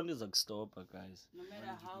 Our corner is like stopper, guys. No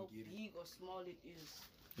matter how big or small it is.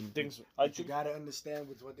 You gotta understand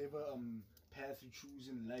with whatever path you choose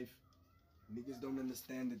in life. Niggas don't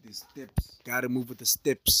understand that there's steps. Gotta move with the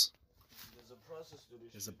steps. There's a process to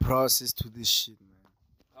this. There's a process to this shit,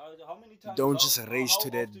 man. How many times? Don't just race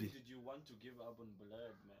to that bit. Did you want to give up on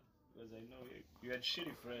blood, man? Because I know you had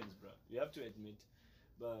shitty friends, bro. You have to admit.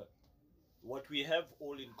 But what we have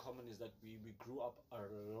all in common is that we grew up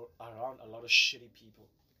around a lot of shitty people.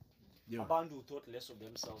 Yeah. Abantu who thought less of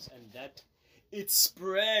themselves, and that it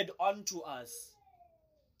spread onto us.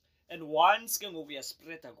 And once we are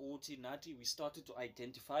spread nati, we started to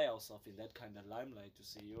identify ourselves in that kind of limelight to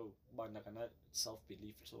say, yo,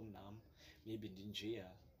 self-belief, so maybe ninja.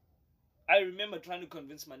 I remember trying to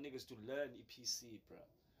convince my niggas to learn EPC, bro.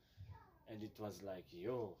 And it was like,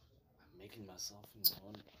 yo, I'm making myself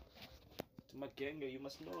known. To my gang, you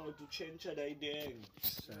must know how to change that idea.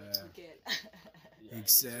 When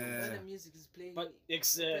the music is playing, but the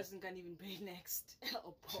person can't even play next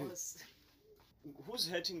or pause. Who's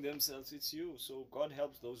hurting themselves? It's you. So God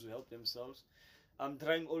helps those who help themselves. I'm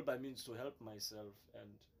trying all by means to help myself, and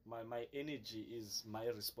my energy is my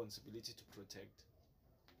responsibility to protect.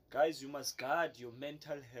 Guys, you must guard your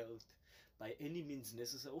mental health by any means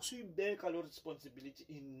necessary. Also, you bear a lot of responsibility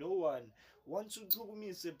in no one. Once you told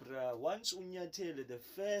me, bra, once unyatele the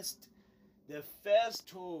first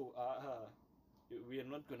toe, we are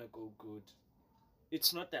not gonna go good.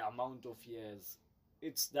 It's not the amount of years.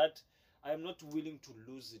 It's that I am not willing to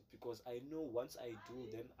lose it, because I know once I do,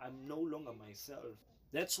 then I'm no longer myself.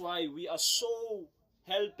 That's why we are so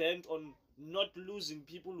hell-bent on not losing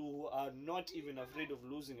people who are not even afraid of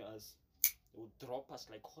losing us. They will drop us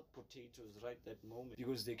like hot potatoes right that moment,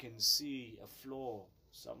 because they can see a flaw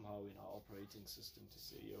somehow in our operating system to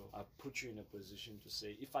say, yo, I put you in a position to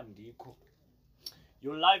say, if andiko,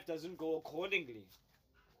 your life doesn't go accordingly.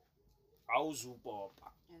 And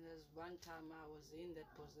there's one time I was in that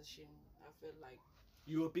position, I felt like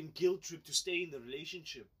you have been guilt tripped to stay in the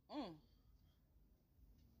relationship.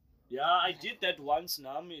 Yeah, I did that once,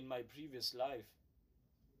 Nam, in my previous life,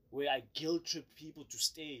 where I guilt tripped people to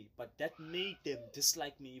stay, but that made them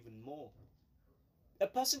dislike me even more. A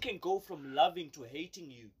person can go from loving to hating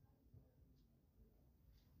you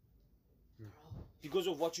because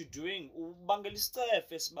of what you're doing. Ubangela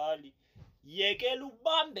isicefe sibali. Yekela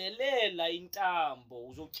ubambelela intambo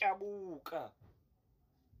uzotyabuka.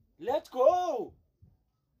 Let go.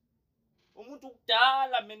 Umuntu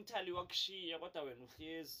ukudala mentally wakushiya kodwa wena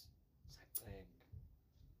uhlezi.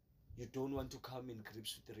 You don't want to come in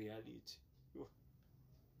grips with reality.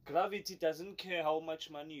 Gravity doesn't care how much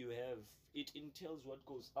money you have. It entails what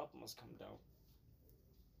goes up must come down.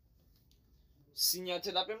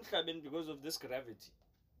 Sinyathela apha emhlabeni because of this gravity.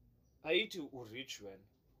 Ayithi u-rich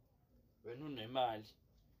wena unemali.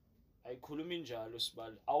 Ayikhulumi njalo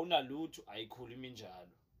sibali. Awunalutho ayikhulumi njalo.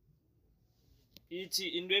 Ithi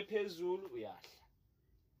into ephezulu uyahla.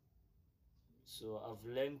 So I've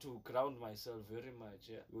learned to ground myself very much,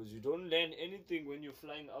 yeah? Because you don't learn anything when you're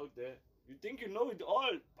flying out there. You think you know it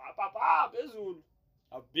all.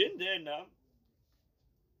 I've been there now.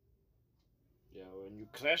 Yeah, when you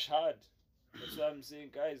crash hard. That's why I'm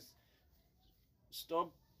saying, guys,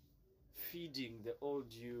 stop feeding the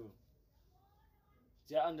old you.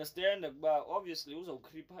 Do you understand? Obviously,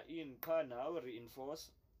 uzawukhipha in qha nawe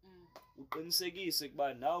reinforce. Uqinisekise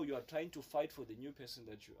now you are trying to fight for the new person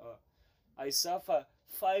that you are. I suffer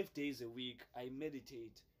 5 days a week. I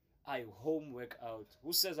meditate. I home work out.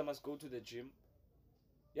 Who says I must go to the gym?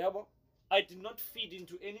 Yeah, but I did not feed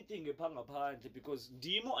into anything because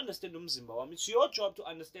Dimo understand umzimba wami. It's your job to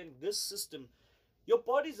understand this system. Your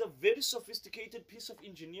body is a very sophisticated piece of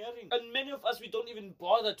engineering, and many of us, we don't even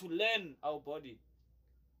bother to learn our body.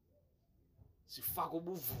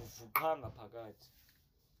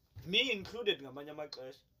 Me included,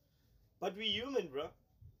 but we human, bro.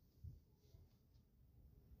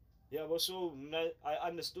 Yeah, but so I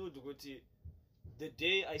understood the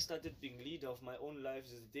day I started being leader of my own life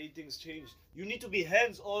is the day things changed. You need to be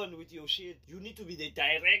hands-on with your shit. You need to be the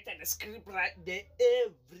director, the scriptwriter,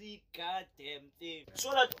 every goddamn thing.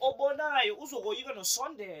 So that obonayo uzokoyika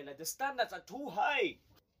nosondela. The standards are too high.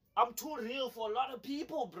 I'm too real for a lot of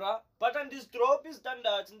people, bruh. But on this drop is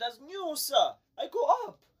standards and that's new, sir. I go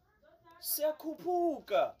up.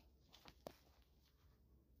 Siyakhuphuka.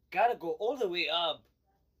 Gotta go all the way up.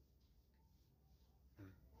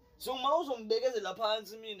 So mawuzongibhekezela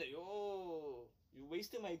phansi mina, yo, you're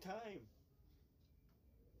wasting my time.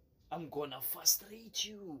 I'm gonna frustrate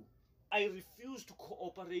you. I refuse to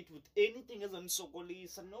cooperate with anything as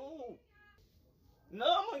ansokolisa. No,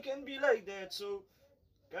 I can't be like that. So,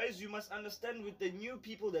 guys, you must understand, with the new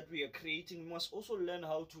people that we are creating, we must also learn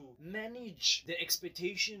how to manage the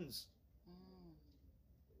expectations.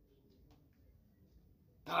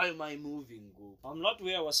 How am I moving? I'm not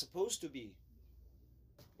where I was supposed to be.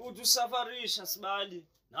 Udu safarisha sibali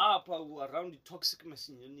napha around the toxic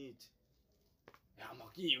masculinity. Yeah,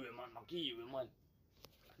 makiwe man.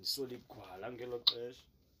 Andisoli gwala ngelo xesha.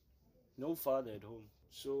 No father at home.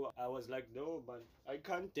 So I was like, no man, I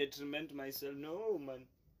can't detriment myself. No man.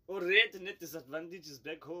 Already net disadvantages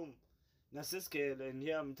back home. Naseskele, and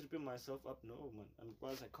here I'm tripping myself up. No man. And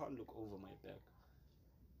because I can't look over my back.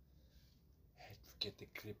 I had to get the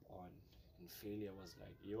grip on. And failure was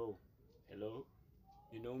like, yo, hello?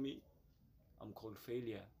 You know me? I'm called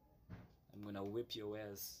failure. I'm gonna whip your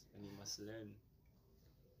ass and you must learn.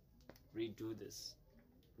 Redo this.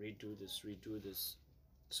 Redo this. Redo this.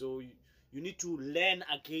 So you need to learn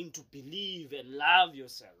again to believe and love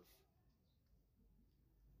yourself.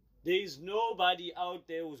 There is nobody out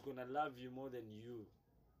there who's gonna love you more than you.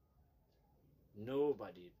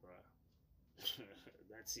 Nobody, bruh.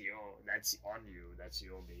 That's on you. That's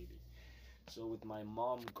your baby. So with my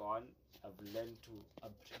mom gone, I've learned to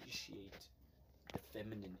appreciate the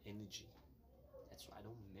feminine energy. That's why I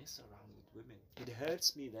don't mess around with women. It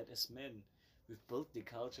hurts me that as men, we've built the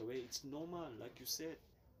culture where it's normal, like you said.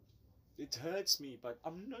 It hurts me, but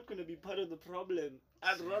I'm not gonna be part of the problem.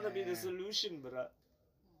 I'd rather be the solution, bruh.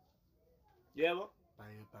 Yeah, bro?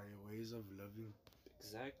 By your ways of living.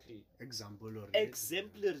 Exactly.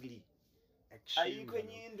 Exemplarily. Action.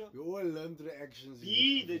 We all learn through actions.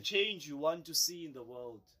 Be the change you want to see in the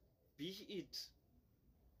world. Be it.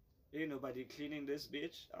 Ain't nobody cleaning this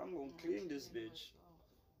bitch. I'm gonna clean this bitch.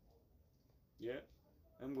 Yeah?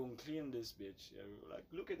 I'm gonna clean this bitch. Yeah, like,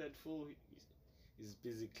 look at that fool. He's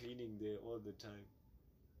busy cleaning there all the time.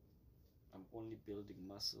 I'm only building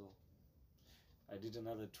muscle. I did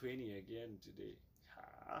another 20 again today.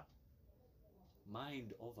 Ha.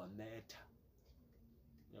 Mind over matter.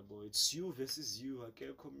 Yeah, boy, it's you versus you. I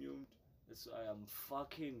can't commute. That's why I'm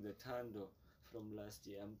fucking the Tando from last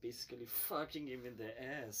year. I'm basically fucking him in the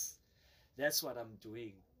ass. That's what I'm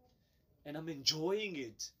doing. And I'm enjoying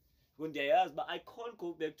it. When they ask, but I can't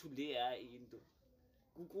go back to Leah into.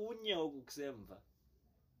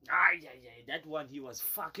 That one, he was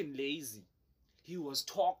fucking lazy. He was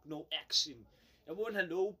talk, no action. I want a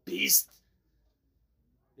low beast.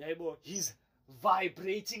 Yeah, boy, he's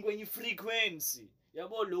vibrating when you frequency. Yeah,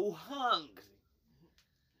 boy, low hungry.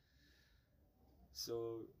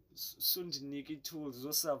 So ndinike tools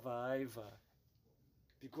to survive,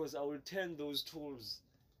 because I will turn those tools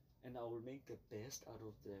and I will make the best out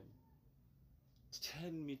of them.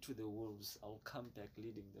 Turn me to the wolves. I'll come back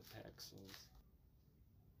leading the pack. So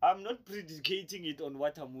I'm not predicating it on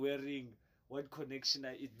what I'm wearing, what connection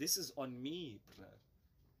this is on me, bruh.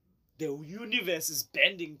 The universe is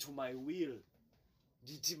bending to my will.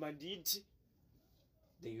 Diti manditi.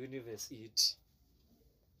 The universe it.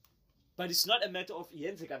 But it's not a matter of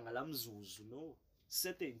no.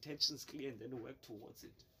 Set the intentions clear and then work towards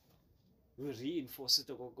it. We reinforce it.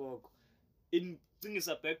 In things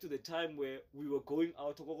are back to the time where we were going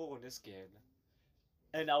out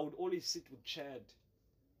and I would always sit with Chad.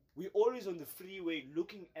 We're always on the freeway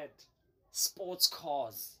looking at sports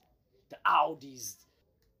cars, the Audis.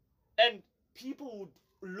 And people would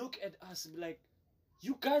look at us and be like,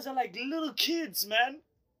 you guys are like little kids, man.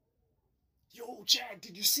 Yo, Chad,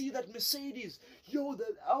 did you see that Mercedes? Yo,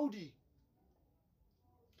 that Audi.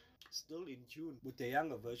 Still in tune with the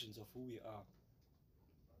younger versions of who we are.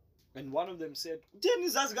 And one of them said,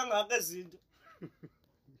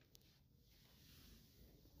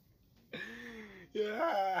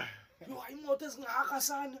 Yeah.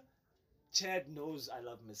 Chad knows I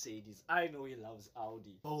love Mercedes. I know he loves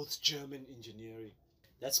Audi. Both German engineering.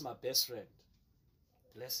 That's my best friend.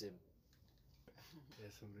 Bless him.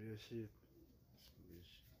 That's some real shit.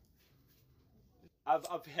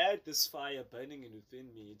 I've had this fire burning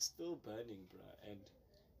within me. It's still burning, bruh. And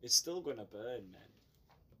it's still gonna burn, man.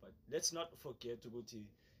 But let's not forget, Uguti,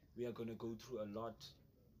 we are gonna go through a lot.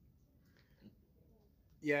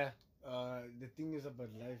 Yeah. The thing is about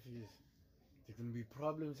life is there can be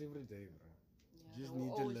problems every day, bro. Yeah, You just there will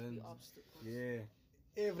need to always learn. be obstacles. Yeah.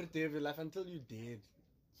 Every day of your life until you're dead.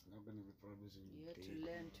 It's not gonna be problems when You you're have dead. to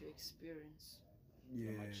learn to experience.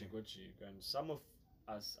 Yeah. And some of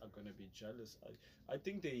us are gonna be jealous. I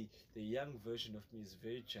think the young version of me is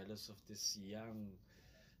very jealous of this young,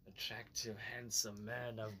 attractive, handsome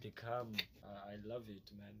man I've become. I love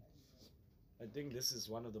it, man. I think this is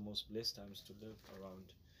one of the most blessed times to live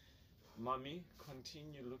around. Mommy,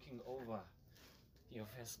 continue looking over your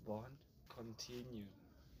firstborn. Continue.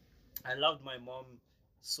 I loved my mom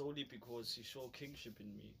solely because she showed kingship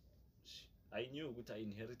in me. I knew that I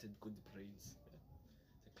inherited good brains.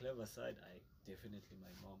 The clever side, definitely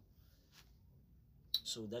my mom.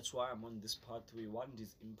 So that's why I'm on this pathway. One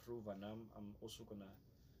is improve, and I'm also gonna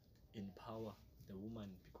empower the woman,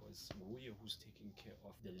 because Nguye who's taking care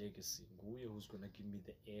of the legacy. Nguye who's gonna give me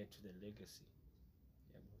the heir to the legacy.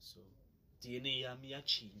 Yeah, so DNA yami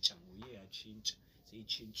yachinja, Nguye yachinja.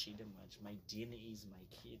 Seyitshintshile manje. My DNA is my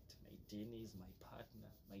kid. My DNA is my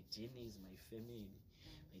partner. My DNA is my family.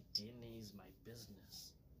 My DNA is my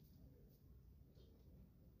business.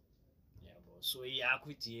 Yabo, so iyakho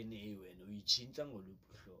i-DNA wena uyitshintsha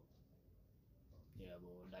ngoluphi uhlobo.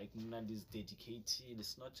 Yabo, like mna is dedicated.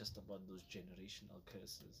 It's not just about those generational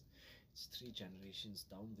curses. It's 3 generations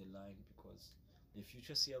down the line, because the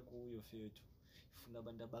future siya kuyo fethu ifuna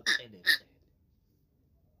abantu abakrelekrele.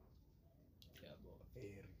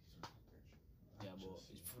 Very social pressure. Yeah, but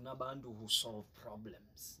it's abantu who solve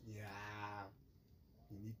problems. Yeah.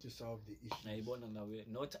 You need to solve the issues.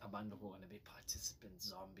 Not abantu who want to be participant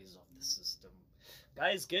zombies of the system.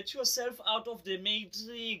 Guys, get yourself out of the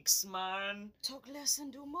matrix, man. Talk less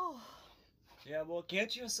and do more. Yeah, well,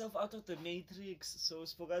 get yourself out of the matrix. So,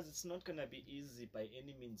 Siphokazi, it's not gonna be easy by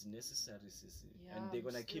any means necessary, Sissy. Yeah, and they're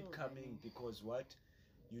gonna keep coming because what?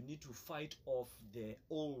 You need to fight off the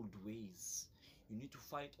old ways. You need to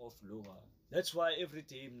fight off lower. That's why every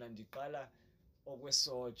day, Mnandikala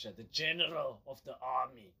Ogwesoja, the general of the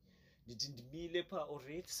army, didn't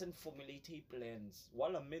already and formulate plans.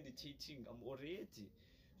 While I'm meditating, I'm already.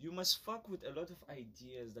 You must fuck with a lot of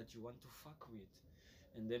ideas that you want to fuck with.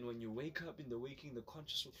 And then when you wake up in the waking the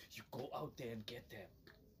conscious, you go out there and get them.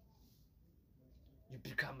 You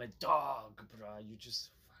become a dog, bruh. You just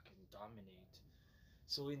fucking dominate.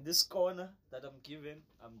 So in this corner that I'm given,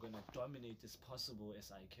 I'm gonna dominate as possible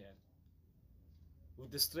as I can.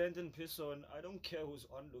 With the strength and person, I don't care who's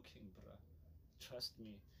onlooking, bruh. Trust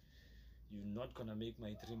me. You're not gonna make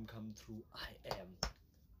my dream come true. I am.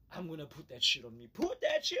 I'm gonna put that shit on me. Put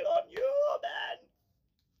that shit on you, man!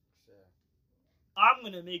 I'm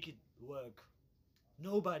gonna make it work.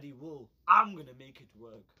 Nobody will. I'm gonna make it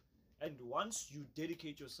work. And once you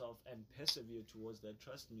dedicate yourself and persevere towards that,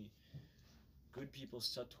 trust me, good people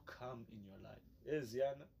start to come in your life. Yes,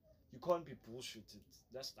 Yana. You can't be bullshitted.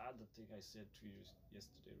 That's the other thing I said to you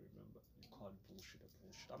yesterday, remember? You can't bullshit a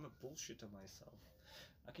bullshit. I'm a bullshitter myself.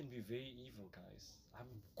 I can be very evil, guys. I'm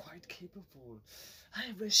quite capable.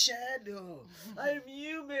 I'm a shadow. I'm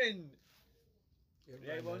human.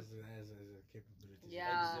 Everybody has a capability.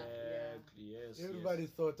 Yeah. Exactly. Yes. Everybody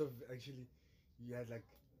thought of actually, you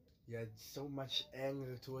had so much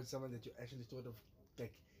anger towards someone that you actually thought of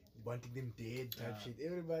like wanting them dead type shit.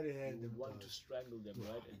 Everybody had you them. Want to strangle them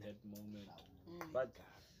right at that moment. Mm. But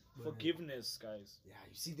forgiveness, guys. Yeah,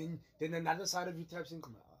 you see, then another side of you taps in.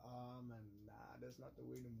 Man, nah, that's not the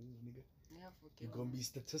way to move, nigga. Yeah, You're gonna be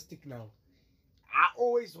statistic now. I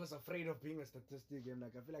always was afraid of being a statistic, and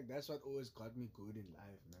like I feel like that's what always got me good in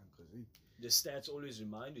life, man. Cause the stats always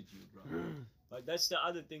reminded you, bro. But that's the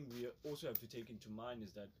other thing we also have to take into mind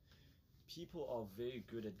is that people are very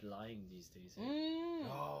good at lying these days. Eh?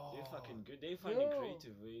 They're fucking good. They're finding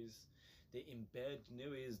creative ways. They embed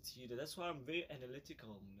new ways to that's why I'm very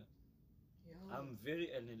analytical. I'm very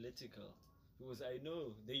analytical because I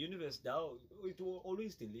know the universe now it will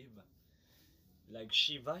always deliver. Like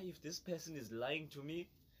Shiva, if this person is lying to me,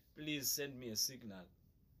 please send me a signal.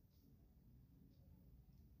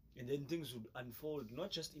 And then things would unfold,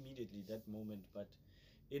 not just immediately that moment, but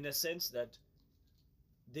in a sense that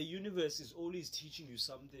the universe is always teaching you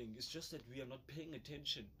something. It's just that we are not paying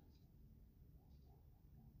attention.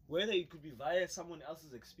 Whether it could be via someone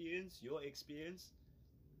else's experience, your experience,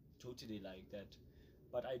 totally like that.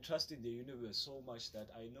 But I trust in the universe so much that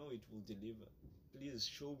I know it will deliver. Please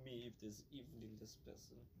show me if there's evil in this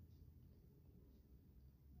person.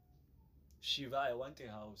 Shiva, I want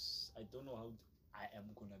a house. I don't know how I am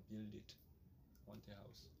gonna build it. I want a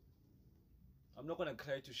house. I'm not gonna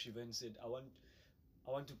cry to Shiva and say I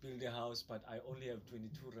want to build a house, but I only have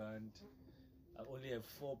 22 rand. I only have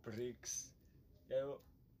 4 bricks.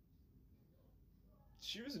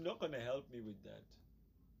 She was not gonna help me with that.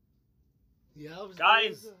 yeah,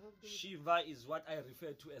 Guys, Shiva is what I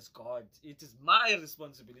refer to as God. It is my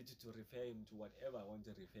responsibility to refer him to whatever I want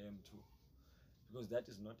to refer him to. Because that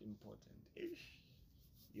is not important.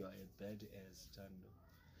 You are a badass, Tando.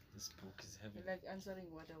 This book is heavy. You're like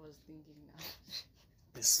answering what I was thinking now.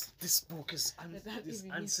 This book is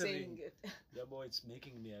answering. It. Yeah, boy, it's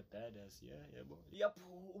making me a badass. Yeah, boy.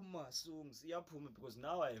 Yapuma songs. Yapuma, because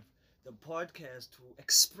now I have the podcast to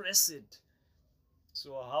express it.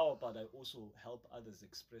 So how about I also help others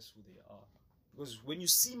express who they are? Because when you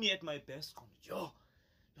see me at my best, yo,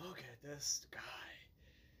 look at this guy.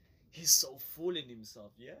 He's so full in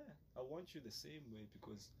himself. Yeah, I want you the same way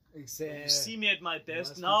because when you see me at my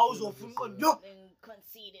best, now so conceited.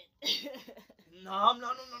 No.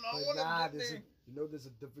 There's a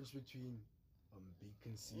difference between being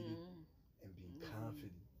conceited and being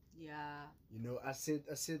confident. Yeah. I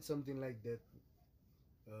said something like that.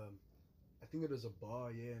 I think it was a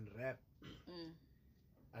bar, in rap.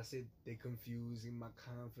 I said they confusing my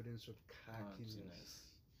confidence with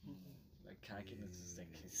cockiness. Like cockiness is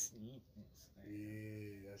like sneakiness.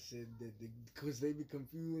 Yeah, I said that because they be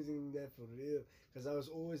confusing that for real. Because I was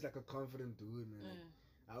always like a confident dude, man.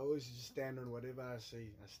 I always just stand on whatever I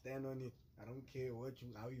say. I stand on it. I don't care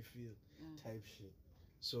how you feel, type shit.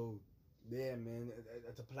 So, yeah, man,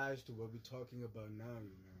 it applies to what we're talking about now,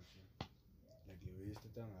 Like you waste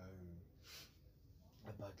the time.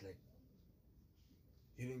 about like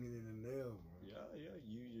hitting it in the nail, bro. Yeah.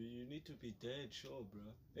 You need to be dead sure,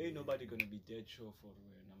 bro. Ain't nobody gonna be dead sure for you,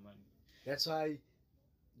 man. That's why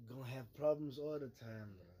you're gonna have problems all the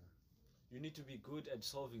time, bro. You need to be good at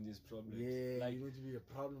solving these problems. Yeah, like, you need to be a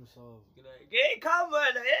problem solver. Like, hey, come,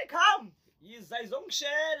 man. Hey, come.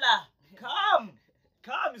 Come.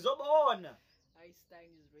 Come, Zobon.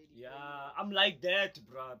 Einstein is ready. Yeah, I'm like that,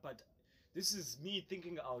 bruh. But this is me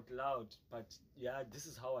thinking out loud. But yeah, this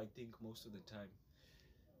is how I think most of the time.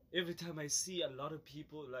 Every time I see a lot of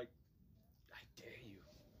people, like, I dare you.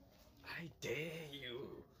 I dare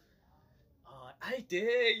you. I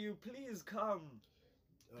dare you. Please come.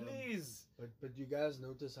 Please. But you guys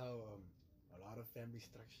notice how a lot of family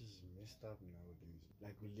structures is messed up nowadays.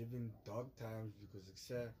 Like we live in dark times because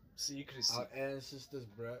except Secrecy. our ancestors,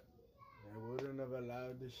 bruh, they wouldn't have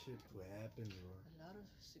allowed this shit to happen, bro. A lot of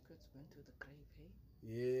secrets went to the grave, hey?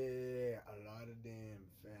 Yeah, a lot of damn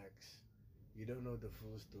facts. You don't know the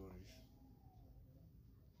full stories.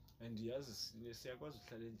 And yes, siyakwazi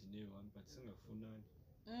ukuhlala endlini eyi-one but singafunani.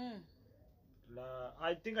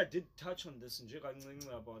 I think I did touch on this nje kancinci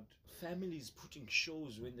about families putting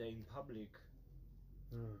shows when they're in public.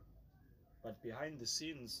 But behind the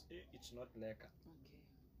scenes, it's not lekker. Okay.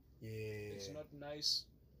 Yeah. It's not nice.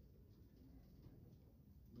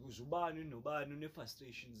 Because ubani nobani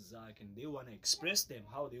une-frustrations zakhe and they want to express them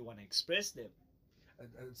how they want to express them.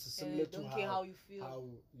 It's similar to don't care how you feel. How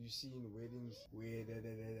you see in weddings where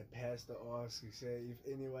the pastor asks, you say, if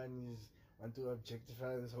anyone want to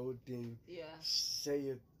objectify this whole thing, say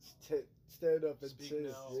it, stand up and Speak say,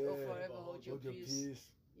 now. yeah, Or forever hold your peace.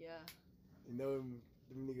 Yeah. You know,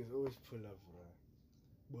 them niggas always pull up,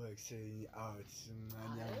 bro. Boy, say, it's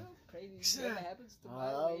crazy. Never happens to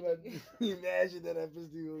my wedding. Imagine that happens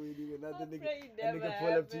to your wedding and another nigga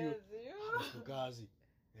pull up to you. Siphokazi.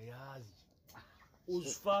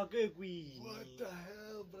 Uzifake What the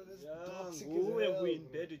hell, bro? That's toxic as Go hell, you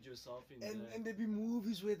embedded yourself in and there be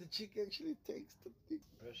movies where the chick actually takes the thing.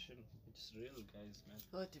 Depression. It's real, guys, man.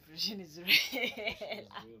 Oh, depression is real.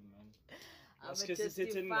 It's real, man. I'm a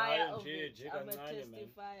testifier of it.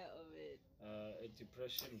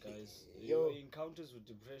 Depression, guys. Yo. Your encounters with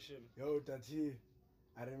depression. Yo, Tati,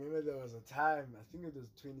 I remember there was a time, I think it was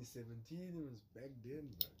 2017, it was back then,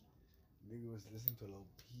 bro. Nigga was listening to Lil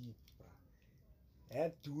Peep, bro.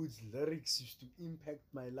 That dude's lyrics used to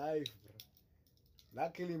impact my life, bro.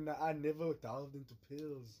 Luckily, I never delved into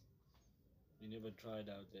pills. You never tried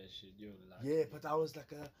out that shit. You're lucky. Yeah, but I was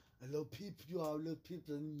like a Lil Peep, Lil Peep,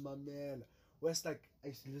 my man. Where's like, I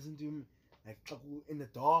used to listen to him like in the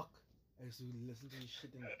dark. I used to listen to his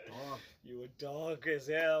shit in the dark. You were dark as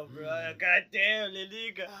hell, bro. God damn,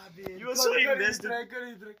 Liliga. You were so so invested. I've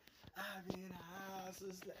been high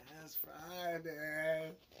since last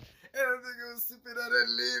Friday. And I think I was sipping on that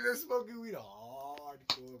lean and smoking weed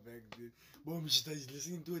hardcore back then. Boom, he's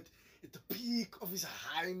listening to it at the peak of his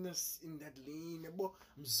highness in that lean. Boy,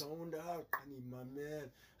 I'm zoned out. I need my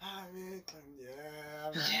man.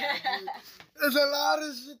 Yeah, man. There's a lot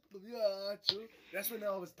of shit. Yeah, true. That's when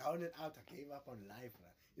I was down and out. I gave up on life,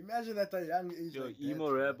 man. Imagine at a young age. Your like emo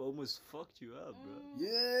that, rap almost fucked you up, bro.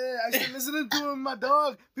 Yeah, I used to listen to him, my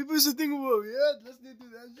dog. People used to think we were weird listening to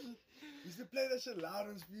that shit. Used to play that shit loud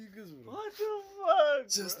on speakers, bro. What the fuck?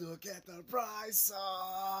 Just look at the price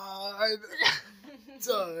side.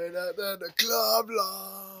 Turn out the club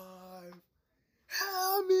life.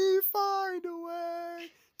 Help me find a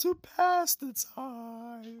way to pass the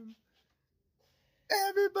time.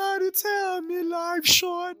 Everybody tell me life's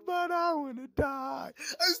short, but I wanna die.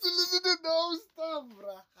 I used to listen to those stuff,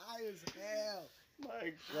 bro. High as hell. My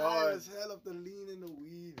High God. as hell of the lean and the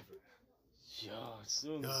weed, bro. Yeah,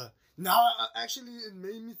 soon. Now, actually, it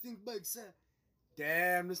made me think back, sir.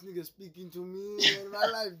 Damn, this nigga speaking to me in my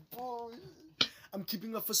life, boy. I'm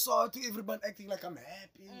keeping a facade to everyone, acting like I'm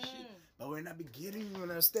happy and shit. But when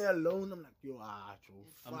I stay alone, I'm like, yo,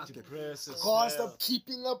 I'm depressed. Can't stop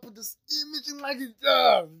keeping up with this image and like it's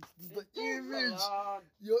the image.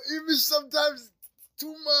 Your image sometimes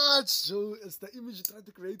too much. So it's the image you try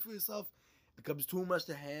to create for yourself. Becomes too much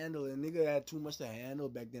to handle. And nigga had too much to handle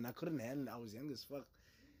back then. I couldn't handle it. I was young as fuck.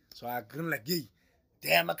 So I couldn't like, hey,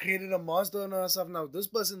 damn, I created a monster on myself now. This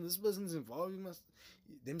person's involving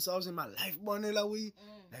themselves in my life, way.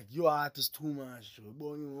 Like, your art is too much.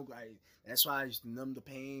 That's why I used to numb the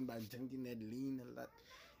pain by drinking that lean a lot.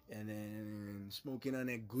 And then smoking on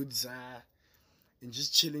that good side. And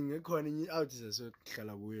just chilling and calling out. So,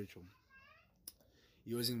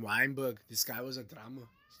 he was in Weinberg. This guy was a drummer.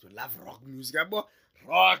 He used to love rock music.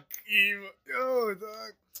 Rock, yo,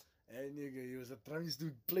 dog. And nigga, he was a drummer. He used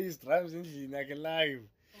to play his drums and shit, like live.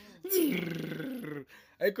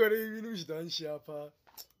 I couldn't even use done sharper.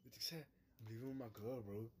 I'm leaving with my girl,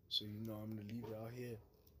 bro. So you know I'm gonna leave her out here.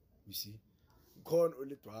 You see? Corn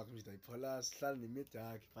only talk with the polar sun in mid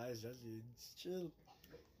dark. Just chill.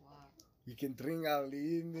 Wow. We can drink our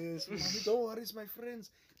in this. Don't worry, it's my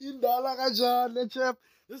friends. In Dalagajan, let's chap.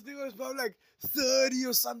 This thing was probably like 30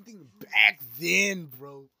 or something back then,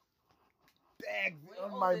 bro. Back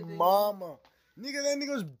then, on my mama. Nigga, that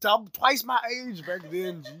nigga was twice my age back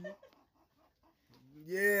then, G.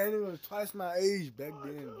 Yeah, that nigga was twice my age back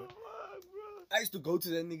then, bro. I used to go to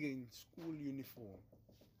that nigga in school uniform.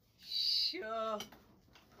 Sure.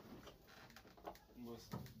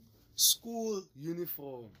 School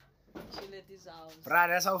uniform. Chill at his house. Bruh,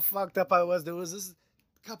 that's how fucked up I was. There was this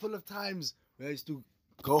couple of times where I used to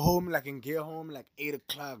go home and get home like 8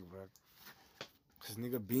 o'clock, bro. Cause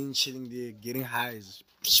nigga been chilling there, getting high as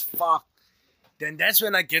fuck. Then that's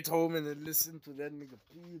when I get home and then listen to that nigga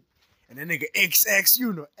beat. And then nigga XX,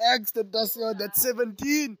 you know, X that does that's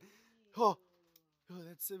 17. Oh,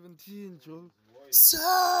 that's 17, Joe.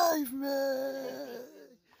 Save me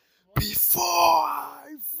before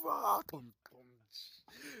I fuck.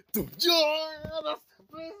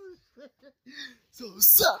 So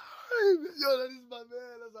sorry, yo, that is my man.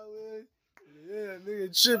 That's our way. Yeah,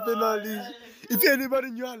 nigga, tripping on these. If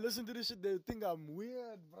anybody knew I listen to this shit, they would think I'm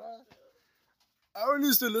weird, bruh. I only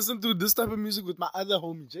used to listen to this type of music with my other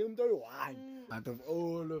homie, James. Why? Out of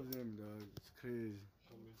all of them, dog, it's crazy.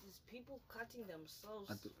 These people cutting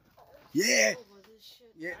themselves. Yeah, Over this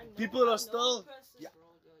shit. yeah. I know, People I are still. know person, Yeah. bro,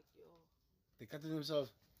 like, yo, They cutting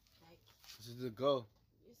themselves. like, This is the girl.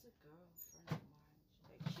 it's a girl friend of mine.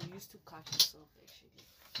 Like, she used to cut herself, actually.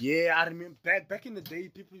 Yeah, I remember back in the day,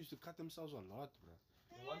 people used to cut themselves a lot, bro.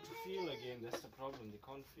 They want to feel again. That's the problem. They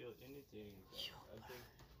can't feel anything. Yo, I think.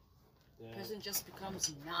 the person just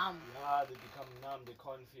becomes numb. Yeah, they become numb. They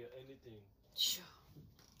can't feel anything. Sure.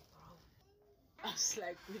 Bro. I was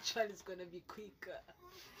like, which one is gonna be quicker?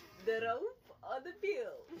 The rope or the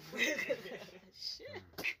pill? Shit.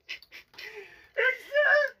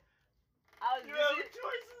 I was bro.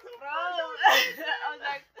 I was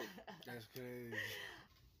like, That's crazy.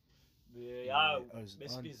 Yeah, was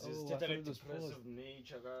basically on- it's I just thought like it was depressive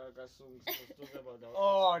nature. Talking about that.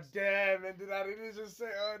 Oh damn! And did I really just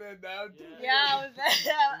say that now? yeah, I was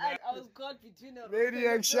like, I was caught between a rope and a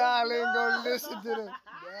Maniac, pill. Charlie ain't gonna No. listen to that.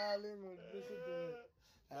 Charlie ain't gonna listen to that.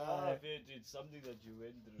 Ah, it's something that you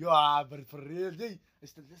went through. Yeah, but for real, I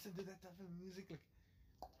used to listen to that type of music. Like,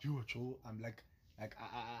 yo, Joe, I'm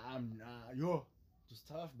yo, it was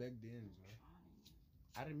tough back then,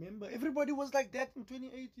 bro. I remember everybody was like that in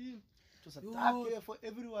 2018. It was a dark year for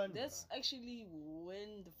everyone. That's bro. actually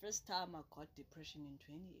when the first time I got depression in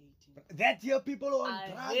 2018. But that year, people were on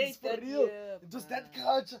I drugs hate for that real. year, It was bruh. that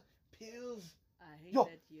culture, pills. I hate Yo,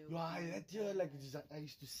 that year. yo, that year, like I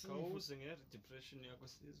used to see. Causing it, depression,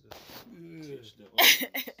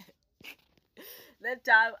 That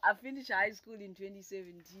time I finished high school in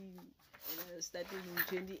 2017 and I started in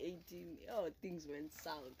 2018. Oh, things went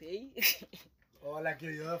south, eh? Oh, like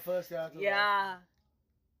your first year. Yeah.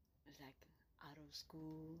 It's like out of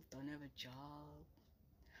school, don't have a job.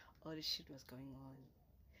 All this shit was going on.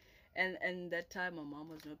 And that time my mom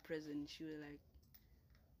was not present. She was like,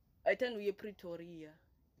 I think we're Pretoria.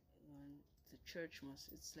 The church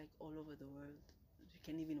it's like all over the world. You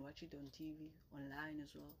can even watch it on TV, online as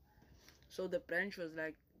well. So the branch was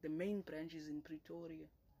like, the main branch is in Pretoria.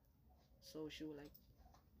 So she would like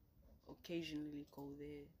occasionally go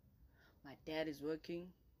there. My dad is working.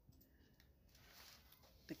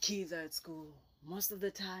 The kids are at school. Most of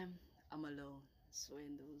the time, I'm alone. So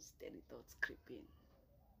when those daddy thoughts creep in,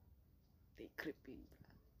 they creep in.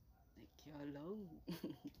 Like, you're alone.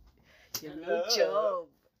 You have no job.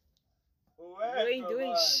 You ain't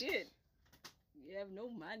doing shit. You have no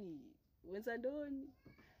money. When's I done?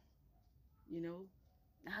 You know,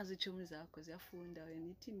 nazi chomi zakho ziyafunda wena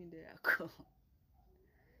ithini into yakho.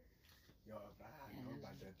 Yo, I know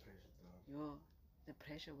about that pressure, dog. Yo, the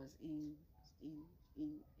pressure was in.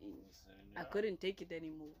 I couldn't take it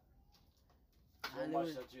anymore. So much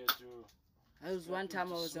that you had to. There was one time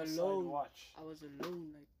I was suicide alone. watch. I was alone.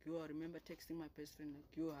 Like, yo, I remember texting my best friend, like,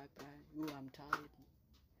 yo, I'm tired.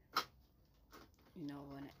 You know,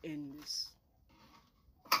 I want to end this.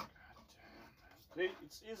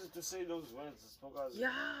 It's easy to say those words, Siphokazi.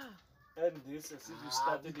 Yeah. And this as if you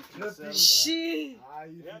started it yourself. Shit.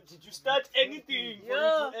 Yeah, did you start anything for Yo.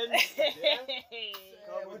 you to end it?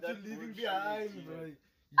 Yeah? What you leaving behind, bro?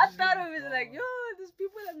 I thought of it like, yo, there's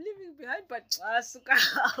people I'm leaving behind, but what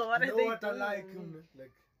You are know they what doing? I like,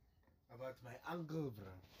 like about my uncle,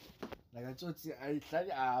 bro. Like I told you, I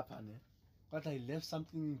study up, But I left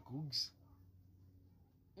something in Googs.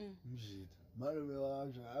 Shit.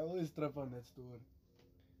 I always trap on that story.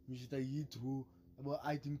 Shit, I hit through about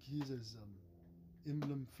item keys as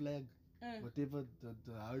emblem flag. Whatever the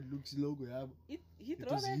how it looks logo, yeah. He It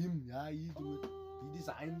throw was that? him, yeah, he do it. He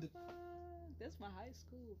designed it. That's my high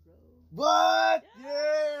school, bro. What?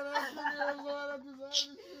 Yeah, that's what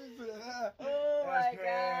designed it. Yeah. Oh my That's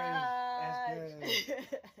god. crazy.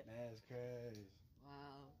 That's crazy.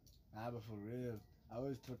 Wow. Nah, but for real, I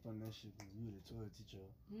always trip on that shit when you the tour teacher.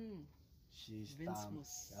 She's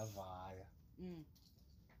Vinsmus.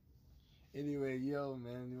 Anyway, yo,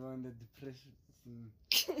 man, you want the depression thing,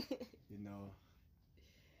 you know.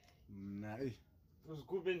 Nah, It was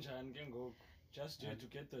good benjani ke ngoku. Just to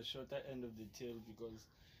get the shorter end of the tail because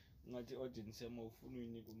ngathi audience yami ufuna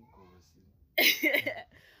uyinika umgosi.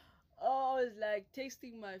 Oh, I was like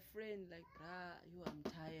texting my friend, like, bruh, I'm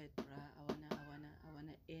tired, bruh. I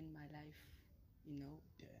wanna end my life, you know.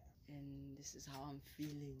 Yeah. And this is how I'm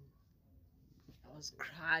feeling. I was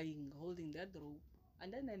crying, holding that rope,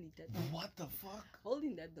 and then I needed. What the fuck?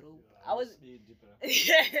 Holding that rope, I was.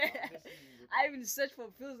 I even searched for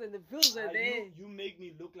pills, and the pills were there. You make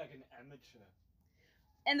me look like an amateur.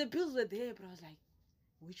 And the pills were there, but I was like,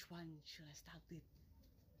 which one should I start with?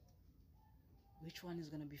 Which one is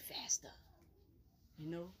gonna be faster? You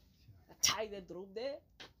know? I tie that rope there,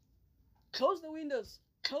 close the windows,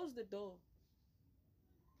 close the door.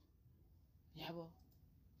 Yeah, bro.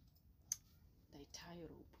 They tie a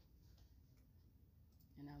rope.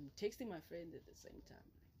 And I'm texting my friend at the same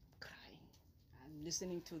time, like, crying. I'm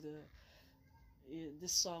listening to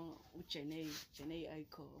this song with Janae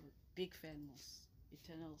Aiko, big fan of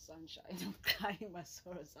Eternal Sunshine. I'm crying my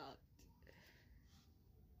sorrows out.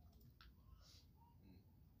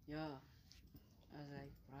 Yeah. I was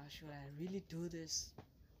like, bruh, should I really do this?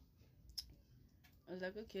 I was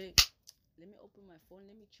like, okay, let me open my phone,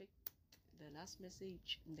 let me check the last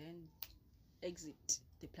message, and then exit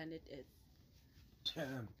the planet Earth.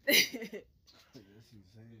 Damn. That's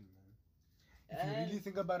insane, man. If you really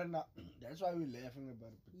think about it now, that's why we're laughing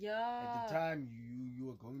about it. But yeah. at the time, you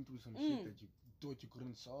were going through some shit that you thought you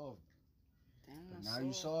couldn't solve. Damn, but now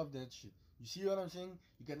you solve that shit. You see what I'm saying?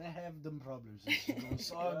 You're gonna have them problems. You're gonna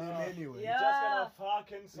solve them anyway. Yeah. You're just gonna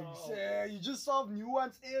fucking solve. You just solve new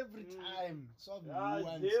ones every time. Solve new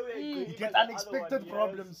ones. You get unexpected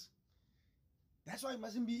problems. That's why it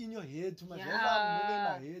mustn't be in your head too much. Yeah. That's why I'm never in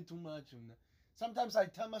my head too much. Sometimes I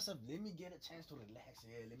tell myself, let me get a chance to relax.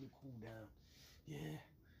 Yeah, let me cool down. Yeah,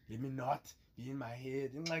 let me not be in my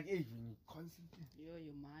head. And like, hey, when you constantly.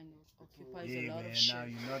 Your mind occupies a lot of shit. Now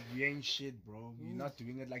you ain't shit, bro. You're not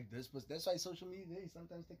doing it like this. But that's why social media, hey,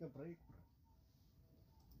 sometimes take a break,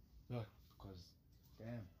 bro. Yeah, because,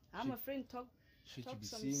 damn. I'm a friend, talk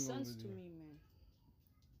some sense to me, man.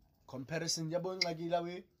 Comparison, yeah, boy, like that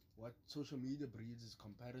way. What social media breeds is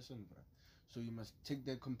comparison, bro. So you must take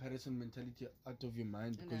that comparison mentality out of your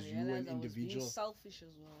mind because you're an individual. I was being selfish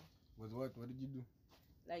as well. With what? What did you do?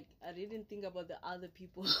 Like, I didn't think about the other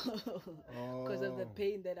people because of the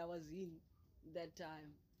pain that I was in that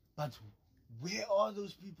time. But where are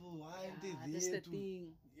those people? Why aren't they there? That's the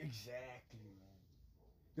thing. Exactly, man.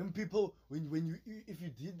 Them people, when you if you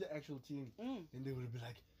did the actual thing, then they would be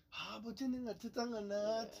like, but you didn't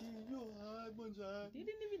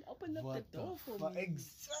even open up the door for me.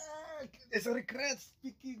 Exactly. It's a regret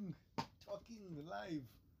speaking, talking live.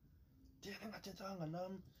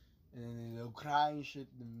 And they'll cry and shit,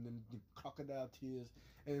 and the crocodile tears,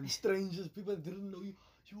 and strangers, people that didn't know you,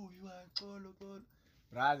 you are God.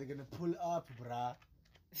 Bruh, they're gonna pull up, bruh.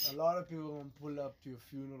 A lot of people gonna pull up to your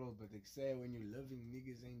funeral, but they say when you're living,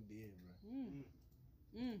 niggas ain't there,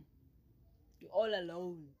 bruh. You're all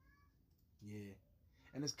alone. Yeah.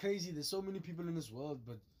 And it's crazy, there's so many people in this world,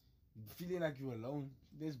 but feeling like you're alone.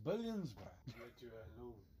 There's billions, bruh. Yet you're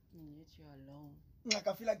alone. Yet you're alone. Like,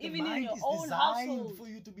 I feel like even the mind is designed household. for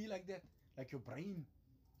you to be like that. Like your brain.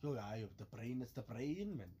 The brain is the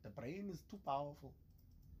brain, man. The brain is too powerful.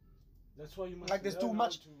 That's why you must like there's too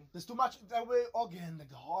much that way organ, like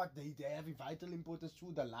the heart, they have a vital importance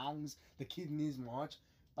too, the lungs, the kidneys much.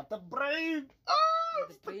 But the brain,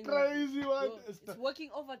 it's the crazy one. It's working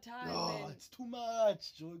overtime, man. It's too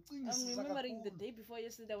much, Joe. I'm remembering the day before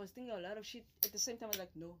yesterday, I was thinking a lot of shit. At the same time, I was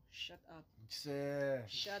like, no, shut up.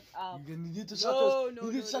 Shut up. You need to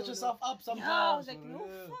shut yourself up sometimes. Yeah, I was like, no,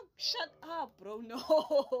 fuck, shut up, bro.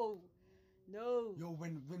 No. Yo,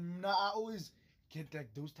 when I always get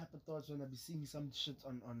like those type of thoughts when I be seeing some shit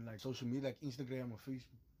on like social media, like Instagram or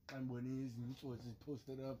Facebook, and when it was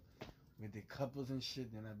posted up with the couples and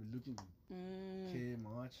shit, then I be looking, okay,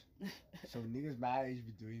 much. So niggas my age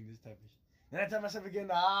be doing this type of shit. And I tell myself again,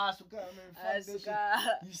 Suka, man, fuck that shit.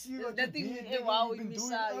 You see what you did, nigga, you've been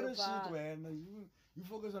doing other shit, man. You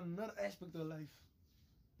focus on another aspect of life.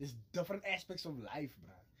 There's different aspects of life,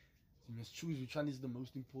 bro. So you must choose which one is the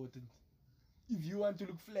most important. If you want to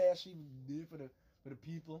look flashy, there for the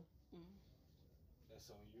people. That's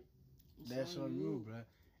on you. That's on you, bro.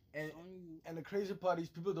 And the crazy part is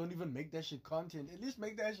people don't even make that shit content. At least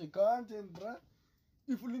make that shit content, bro.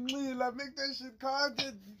 If you like make that shit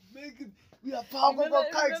content, make it. We are powerful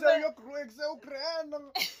kikes,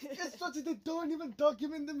 it's such that they don't even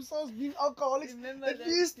document themselves being alcoholics. At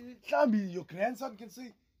least your grandson can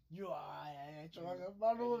say, look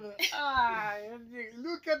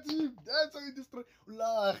at him. That's how you destroy.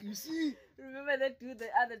 You see? Remember that dude the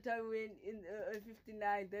other time when in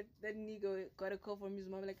 59, that nigga got a call from his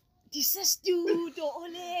mom like, this is dude,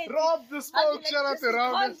 Rob the smoke, shut up,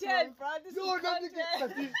 Rob the smoke. Bro, this is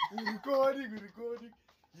content. We're recording.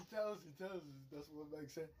 He tells, that's what Mike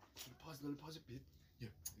said. Pause a bit. Yeah.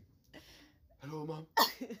 Hello, Mom.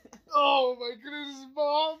 Oh my goodness,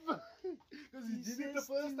 Mom. Because he did it the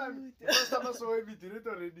first time. The first time I saw him, he did it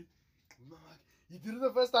already. He did it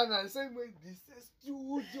the first time, and the same way, this is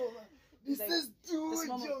studio, man. This is studio, man.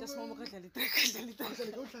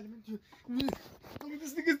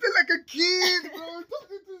 This nigga still like a kid, bro.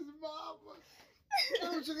 Talking to his mom.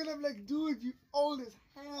 I'm checking up like, dude, you old as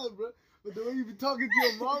hell, bro. But the way you be talking to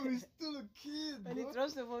your mom, he's still a kid, bro. When he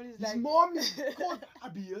throws the phone, he's his like... mom is called... I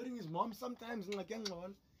be hearing his mom sometimes in like, young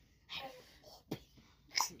man.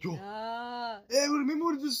 Yo. Hey, remember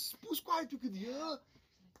when it was quiet, you could hear?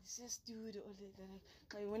 This is dude,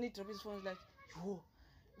 when he drops his phone, he's like, yo,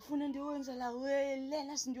 ufuna ndiwenza la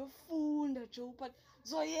wele, sindiyofunda Joe, but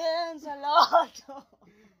zoyenza lotho.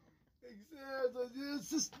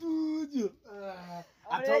 It's a studio.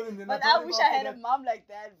 I told him. But I wish I had a mom like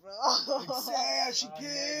that, bro. Exactly, she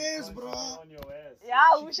cares, bro. Yeah,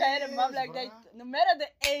 I wish I had a mom like that. No matter the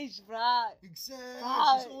age, bro. Exactly.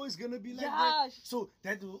 She's always gonna be like that. So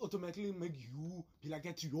that will automatically make you be like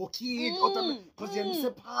that to your kid. Because you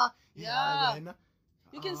understand, yeah.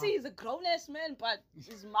 You can see he's a grown-ass man, but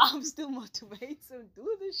his mom still motivates him.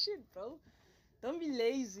 Do this shit, bro. Don't be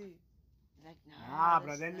lazy. Like, nah,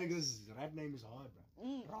 bro, that nigga's rap name is hard,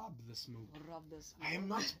 bro. Rob the smoke. I am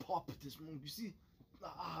not Pop the Smoke. You see,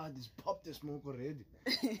 this Pop the Smoke already.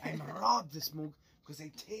 I'm Rob the Smoke because I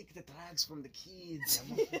take the drugs from the kids.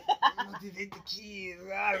 I motivate the kids.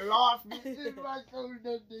 I laugh.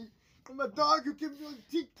 I'm a dog. You keep me on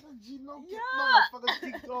TikTok. You know, motherfucker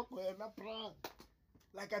TikTok, man. Not proud.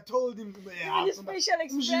 Like I told him, his facial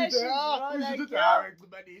expressions, bro. Like, you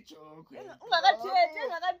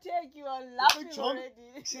are laughing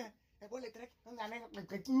already.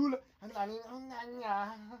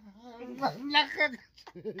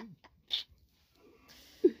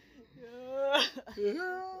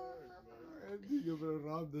 Nigga, bro,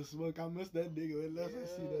 Rob the Smoke. I miss that nigga. Unless I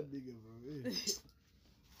see that nigga, bro.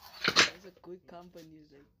 That's a good company,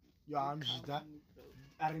 like. Yeah, I'm just that.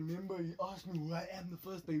 I remember he asked me who I am the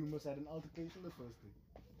first day. We must have an altercation the first day.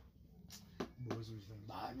 Boys was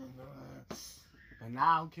like, but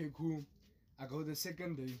now, okay, cool. I go the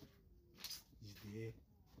second day. He's there.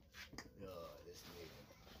 Yo, this nigga.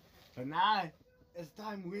 But now, as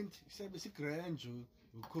time went, he said, it's a grand, Joe.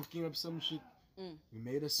 We're cooking up some shit. We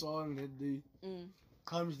made a song that day.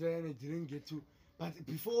 Comes there and I didn't get to. But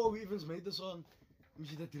before we even made the song, I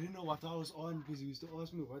didn't know what I was on because he used to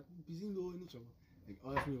ask me what.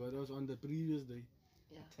 Like, asked me what I was on the previous day.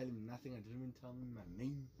 Yeah. I tell him nothing. I didn't even tell him my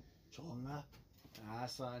name. Chonga.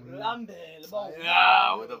 Son.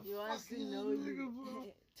 Yeah, what the fuck? He wants to know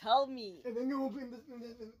you. Tell me. And then you open this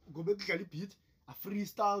go back to beat. I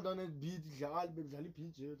freestyle on it beat. I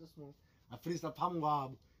freestyle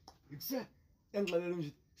Pamwab. Except, and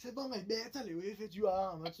like, say, don't like that. If you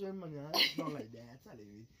are, I'm not sure, man. Don't like that.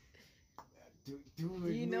 Do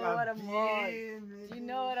you know what I'm on? Do you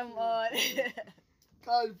know what I'm on?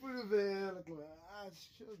 Can't put it there.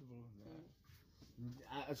 Shut, bro.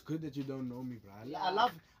 It's good that you don't know me, bro.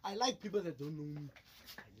 I like people that don't know me.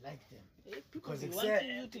 I like them. Because it's want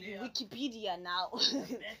you to be Wikipedia now.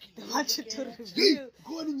 They want you to reveal.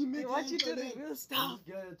 They want you to reveal stuff.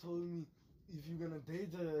 This guy told me, if you're gonna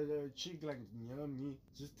date a chick like me,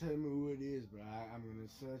 just tell me who it is, bro. I'm gonna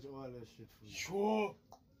search all that shit for you. Sure.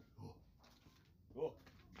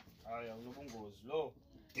 I'm looking goes low.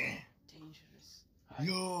 Damn. Dangerous.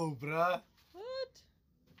 Yo, bruh. What?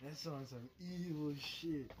 That sounds some evil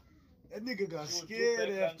shit. That nigga got scared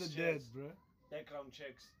after that, bruh. Background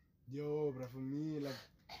checks. Yo, bruh, for me, like,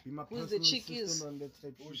 be my who's the chick is on that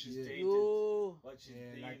type who shit. she's dated. Yo. What she's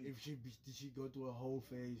like, if she go through a whole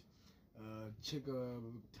phase. check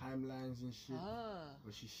timelines and shit. Ah.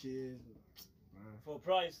 What she shares. For a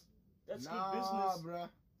price. That's good business. Bruh.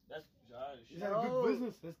 That's Is that a good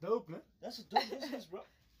business? That's dope, man. That's a dope business, bro.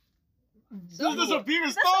 Business of being a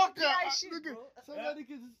That's stalker. some PI shit, bro. Somebody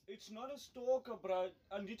can. It's not a stalker, bro.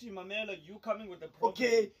 Anditi Mamela, you coming with the property.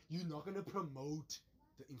 Okay, you're not gonna promote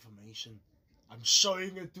the information. I'm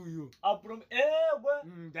showing it to you. That's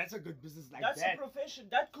That's a good business like a that. profession.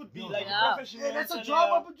 That could be Yo, like yeah. a profession. Yeah, that's a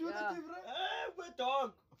job opportunity, Yeah. bro. We're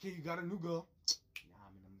dog. Okay, you got a new girl. Yeah, I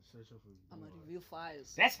mean, I'm searching for you. I'm gonna review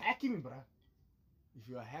files. That's hacking, bro. If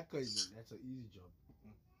you're a hacker, that's an easy job.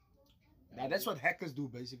 Now, that's what hackers do,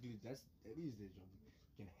 basically. That is their job.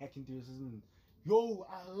 You can hack into your system. Yo,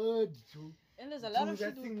 I heard. And there's a lot of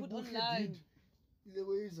shit we put online. The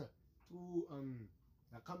way is to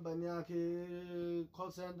the company call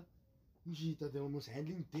center. They almost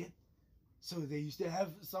handling debt. So they used to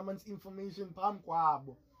have someone's information pam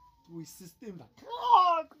kwabo to a system like,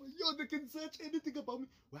 yo, they can search anything about me.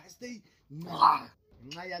 Why they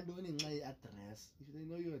address? If they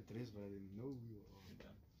know your address, but they know who you are.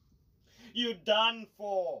 You're done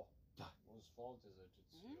for. Whose fault is it?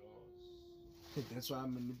 It's yours. That's why I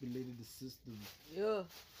manipulated the system. Yeah.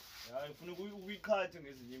 Yeah, if we can't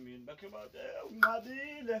ngezinye imini bakhe bathi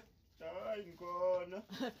unqabile. Hayi ngkhona.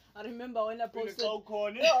 I remember when I posted Xa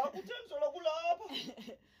ukhona, yeah, uthengiso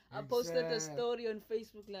lakulapha. I posted a story on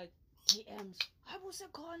Facebook like DMs. Hayibo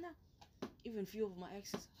sekhona. Even few of my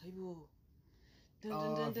exes. Hayibo. Few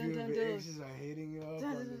of the exes are hating you up.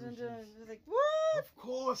 I was like, what? Of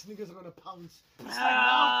course, niggas are gonna pounce.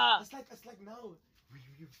 Ah. It's like now.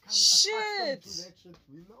 We've come Shit. accustomed to that shit.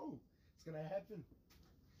 We know it's gonna happen.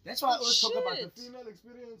 That's why I always talk about the female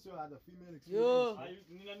experience. The female experience. Yo.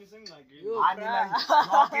 Nina nisengxakini. Yo, I mean, like,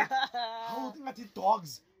 bruh. holding at the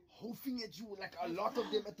dogs, hoofing at you, like a lot of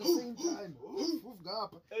them at the same time. Hoof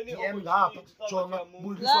gap, Any DM gap, opportunity, chonga, like,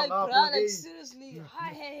 bulisa Like, gap, bruh, hey. like seriously.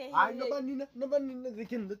 Hi, hey. Nobody, they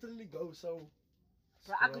can literally go so.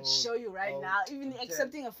 Bro, I could show you right now. Even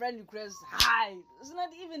accepting a friend request, hi. It's not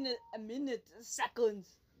even a minute,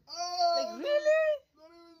 seconds. Like, really? Not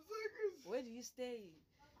even seconds. Where do you stay?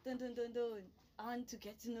 Dun dun dun dun. I want to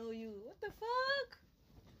get to know you. What the fuck?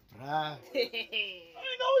 Bruh. I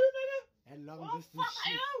know you, nigga. And long distance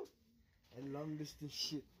shit. And long distance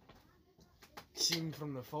shit. Seeing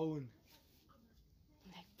from the phone.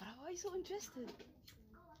 Like, bro, why are you so interested?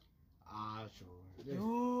 Sure.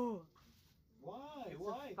 Yo.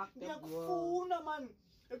 Why? fucked up Ngiyakufuna man.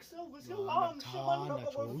 Ekuselve Man, sihambe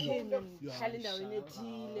ngiyakthanda, Okay, Yeah, man. Hlala endaweni shut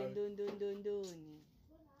ethile, up. dun.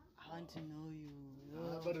 I want to know you. Yo.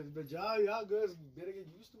 But y'all girls better get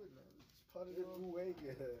used to it, man. It's part of the new way.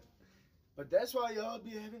 Yeah. But that's why y'all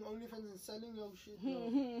be having OnlyFans and selling your shit, you know.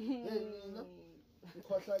 You know?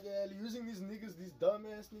 Quite like using these niggas, these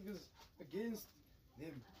dumbass niggas against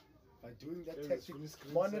them by doing that tactic.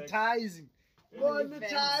 Monetizing.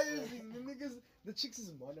 Monetizing. The niggas, the chicks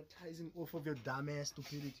is monetizing off of your dumbass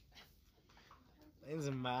stupidity. That's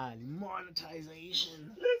money.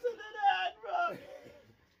 Monetization. Listen to that, bro.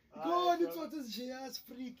 God, it's what this ass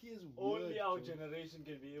freaky is. Only our generation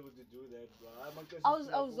can be able to do that, bro. I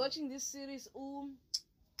was watching this series,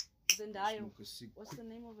 Zendaya. What's the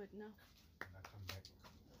name of it now?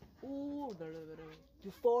 Ooh,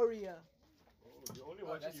 Euphoria. Oh, you're only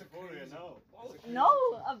watching Euphoria now. No,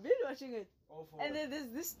 I've been watching it. And then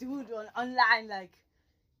there's this dude online, like,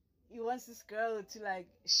 he wants this girl to, like,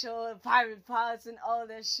 show private parts and all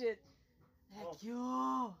that shit. Like,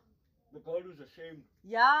 yo. The girl who's ashamed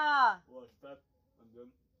Yeah. was fat and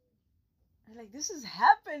then I'm like, this is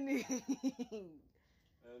happening. and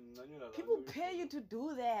then you're like, People pay you to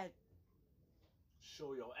do that.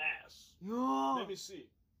 show your ass. Yo. Let me see.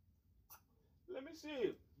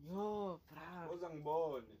 Yo, bruh.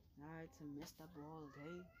 Ozangbone. It's a messed up world,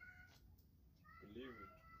 hey? Believe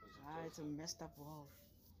it. It's a messed up world.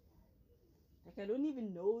 Like, I don't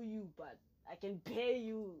even know you, but I can pay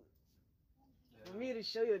you for me to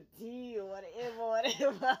show your tea or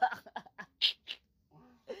whatever.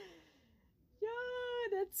 Yo,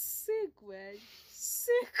 that's sick, man.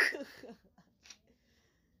 Sick.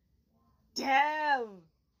 Damn.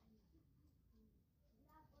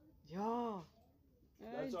 Yo.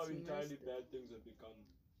 That's how It's entirely messed up. bad things have become.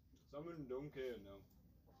 Some women don't care now.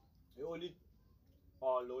 They only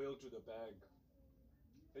are loyal to the bag.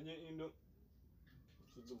 And yet, you know,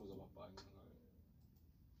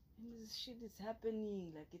 And this shit is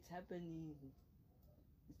happening. Like, it's happening.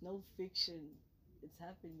 It's no fiction. It's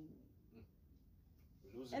happening.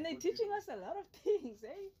 And they're teaching us a lot of things,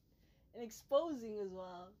 eh? And exposing as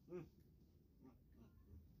well.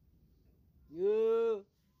 Yeah.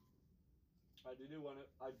 I didn't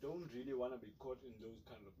don't really wanna be caught in those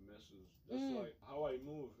kind of messes. That's why how I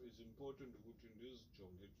move is important to put in this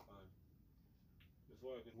jonge time.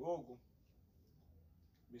 Before I can go.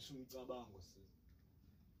 Misa umcabango sis.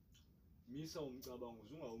 Misa umcabango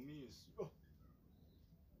ungawumisi.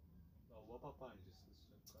 Awapapa nje sis.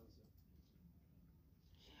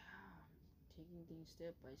 Yeah, taking things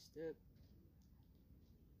step by step.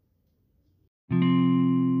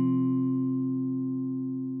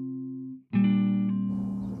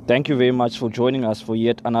 Thank you very much for joining us for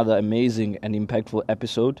yet another amazing and impactful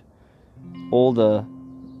episode. All the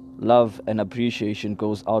love and appreciation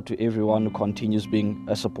goes out to everyone who continues being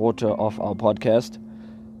a supporter of our podcast.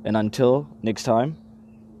 And until next time,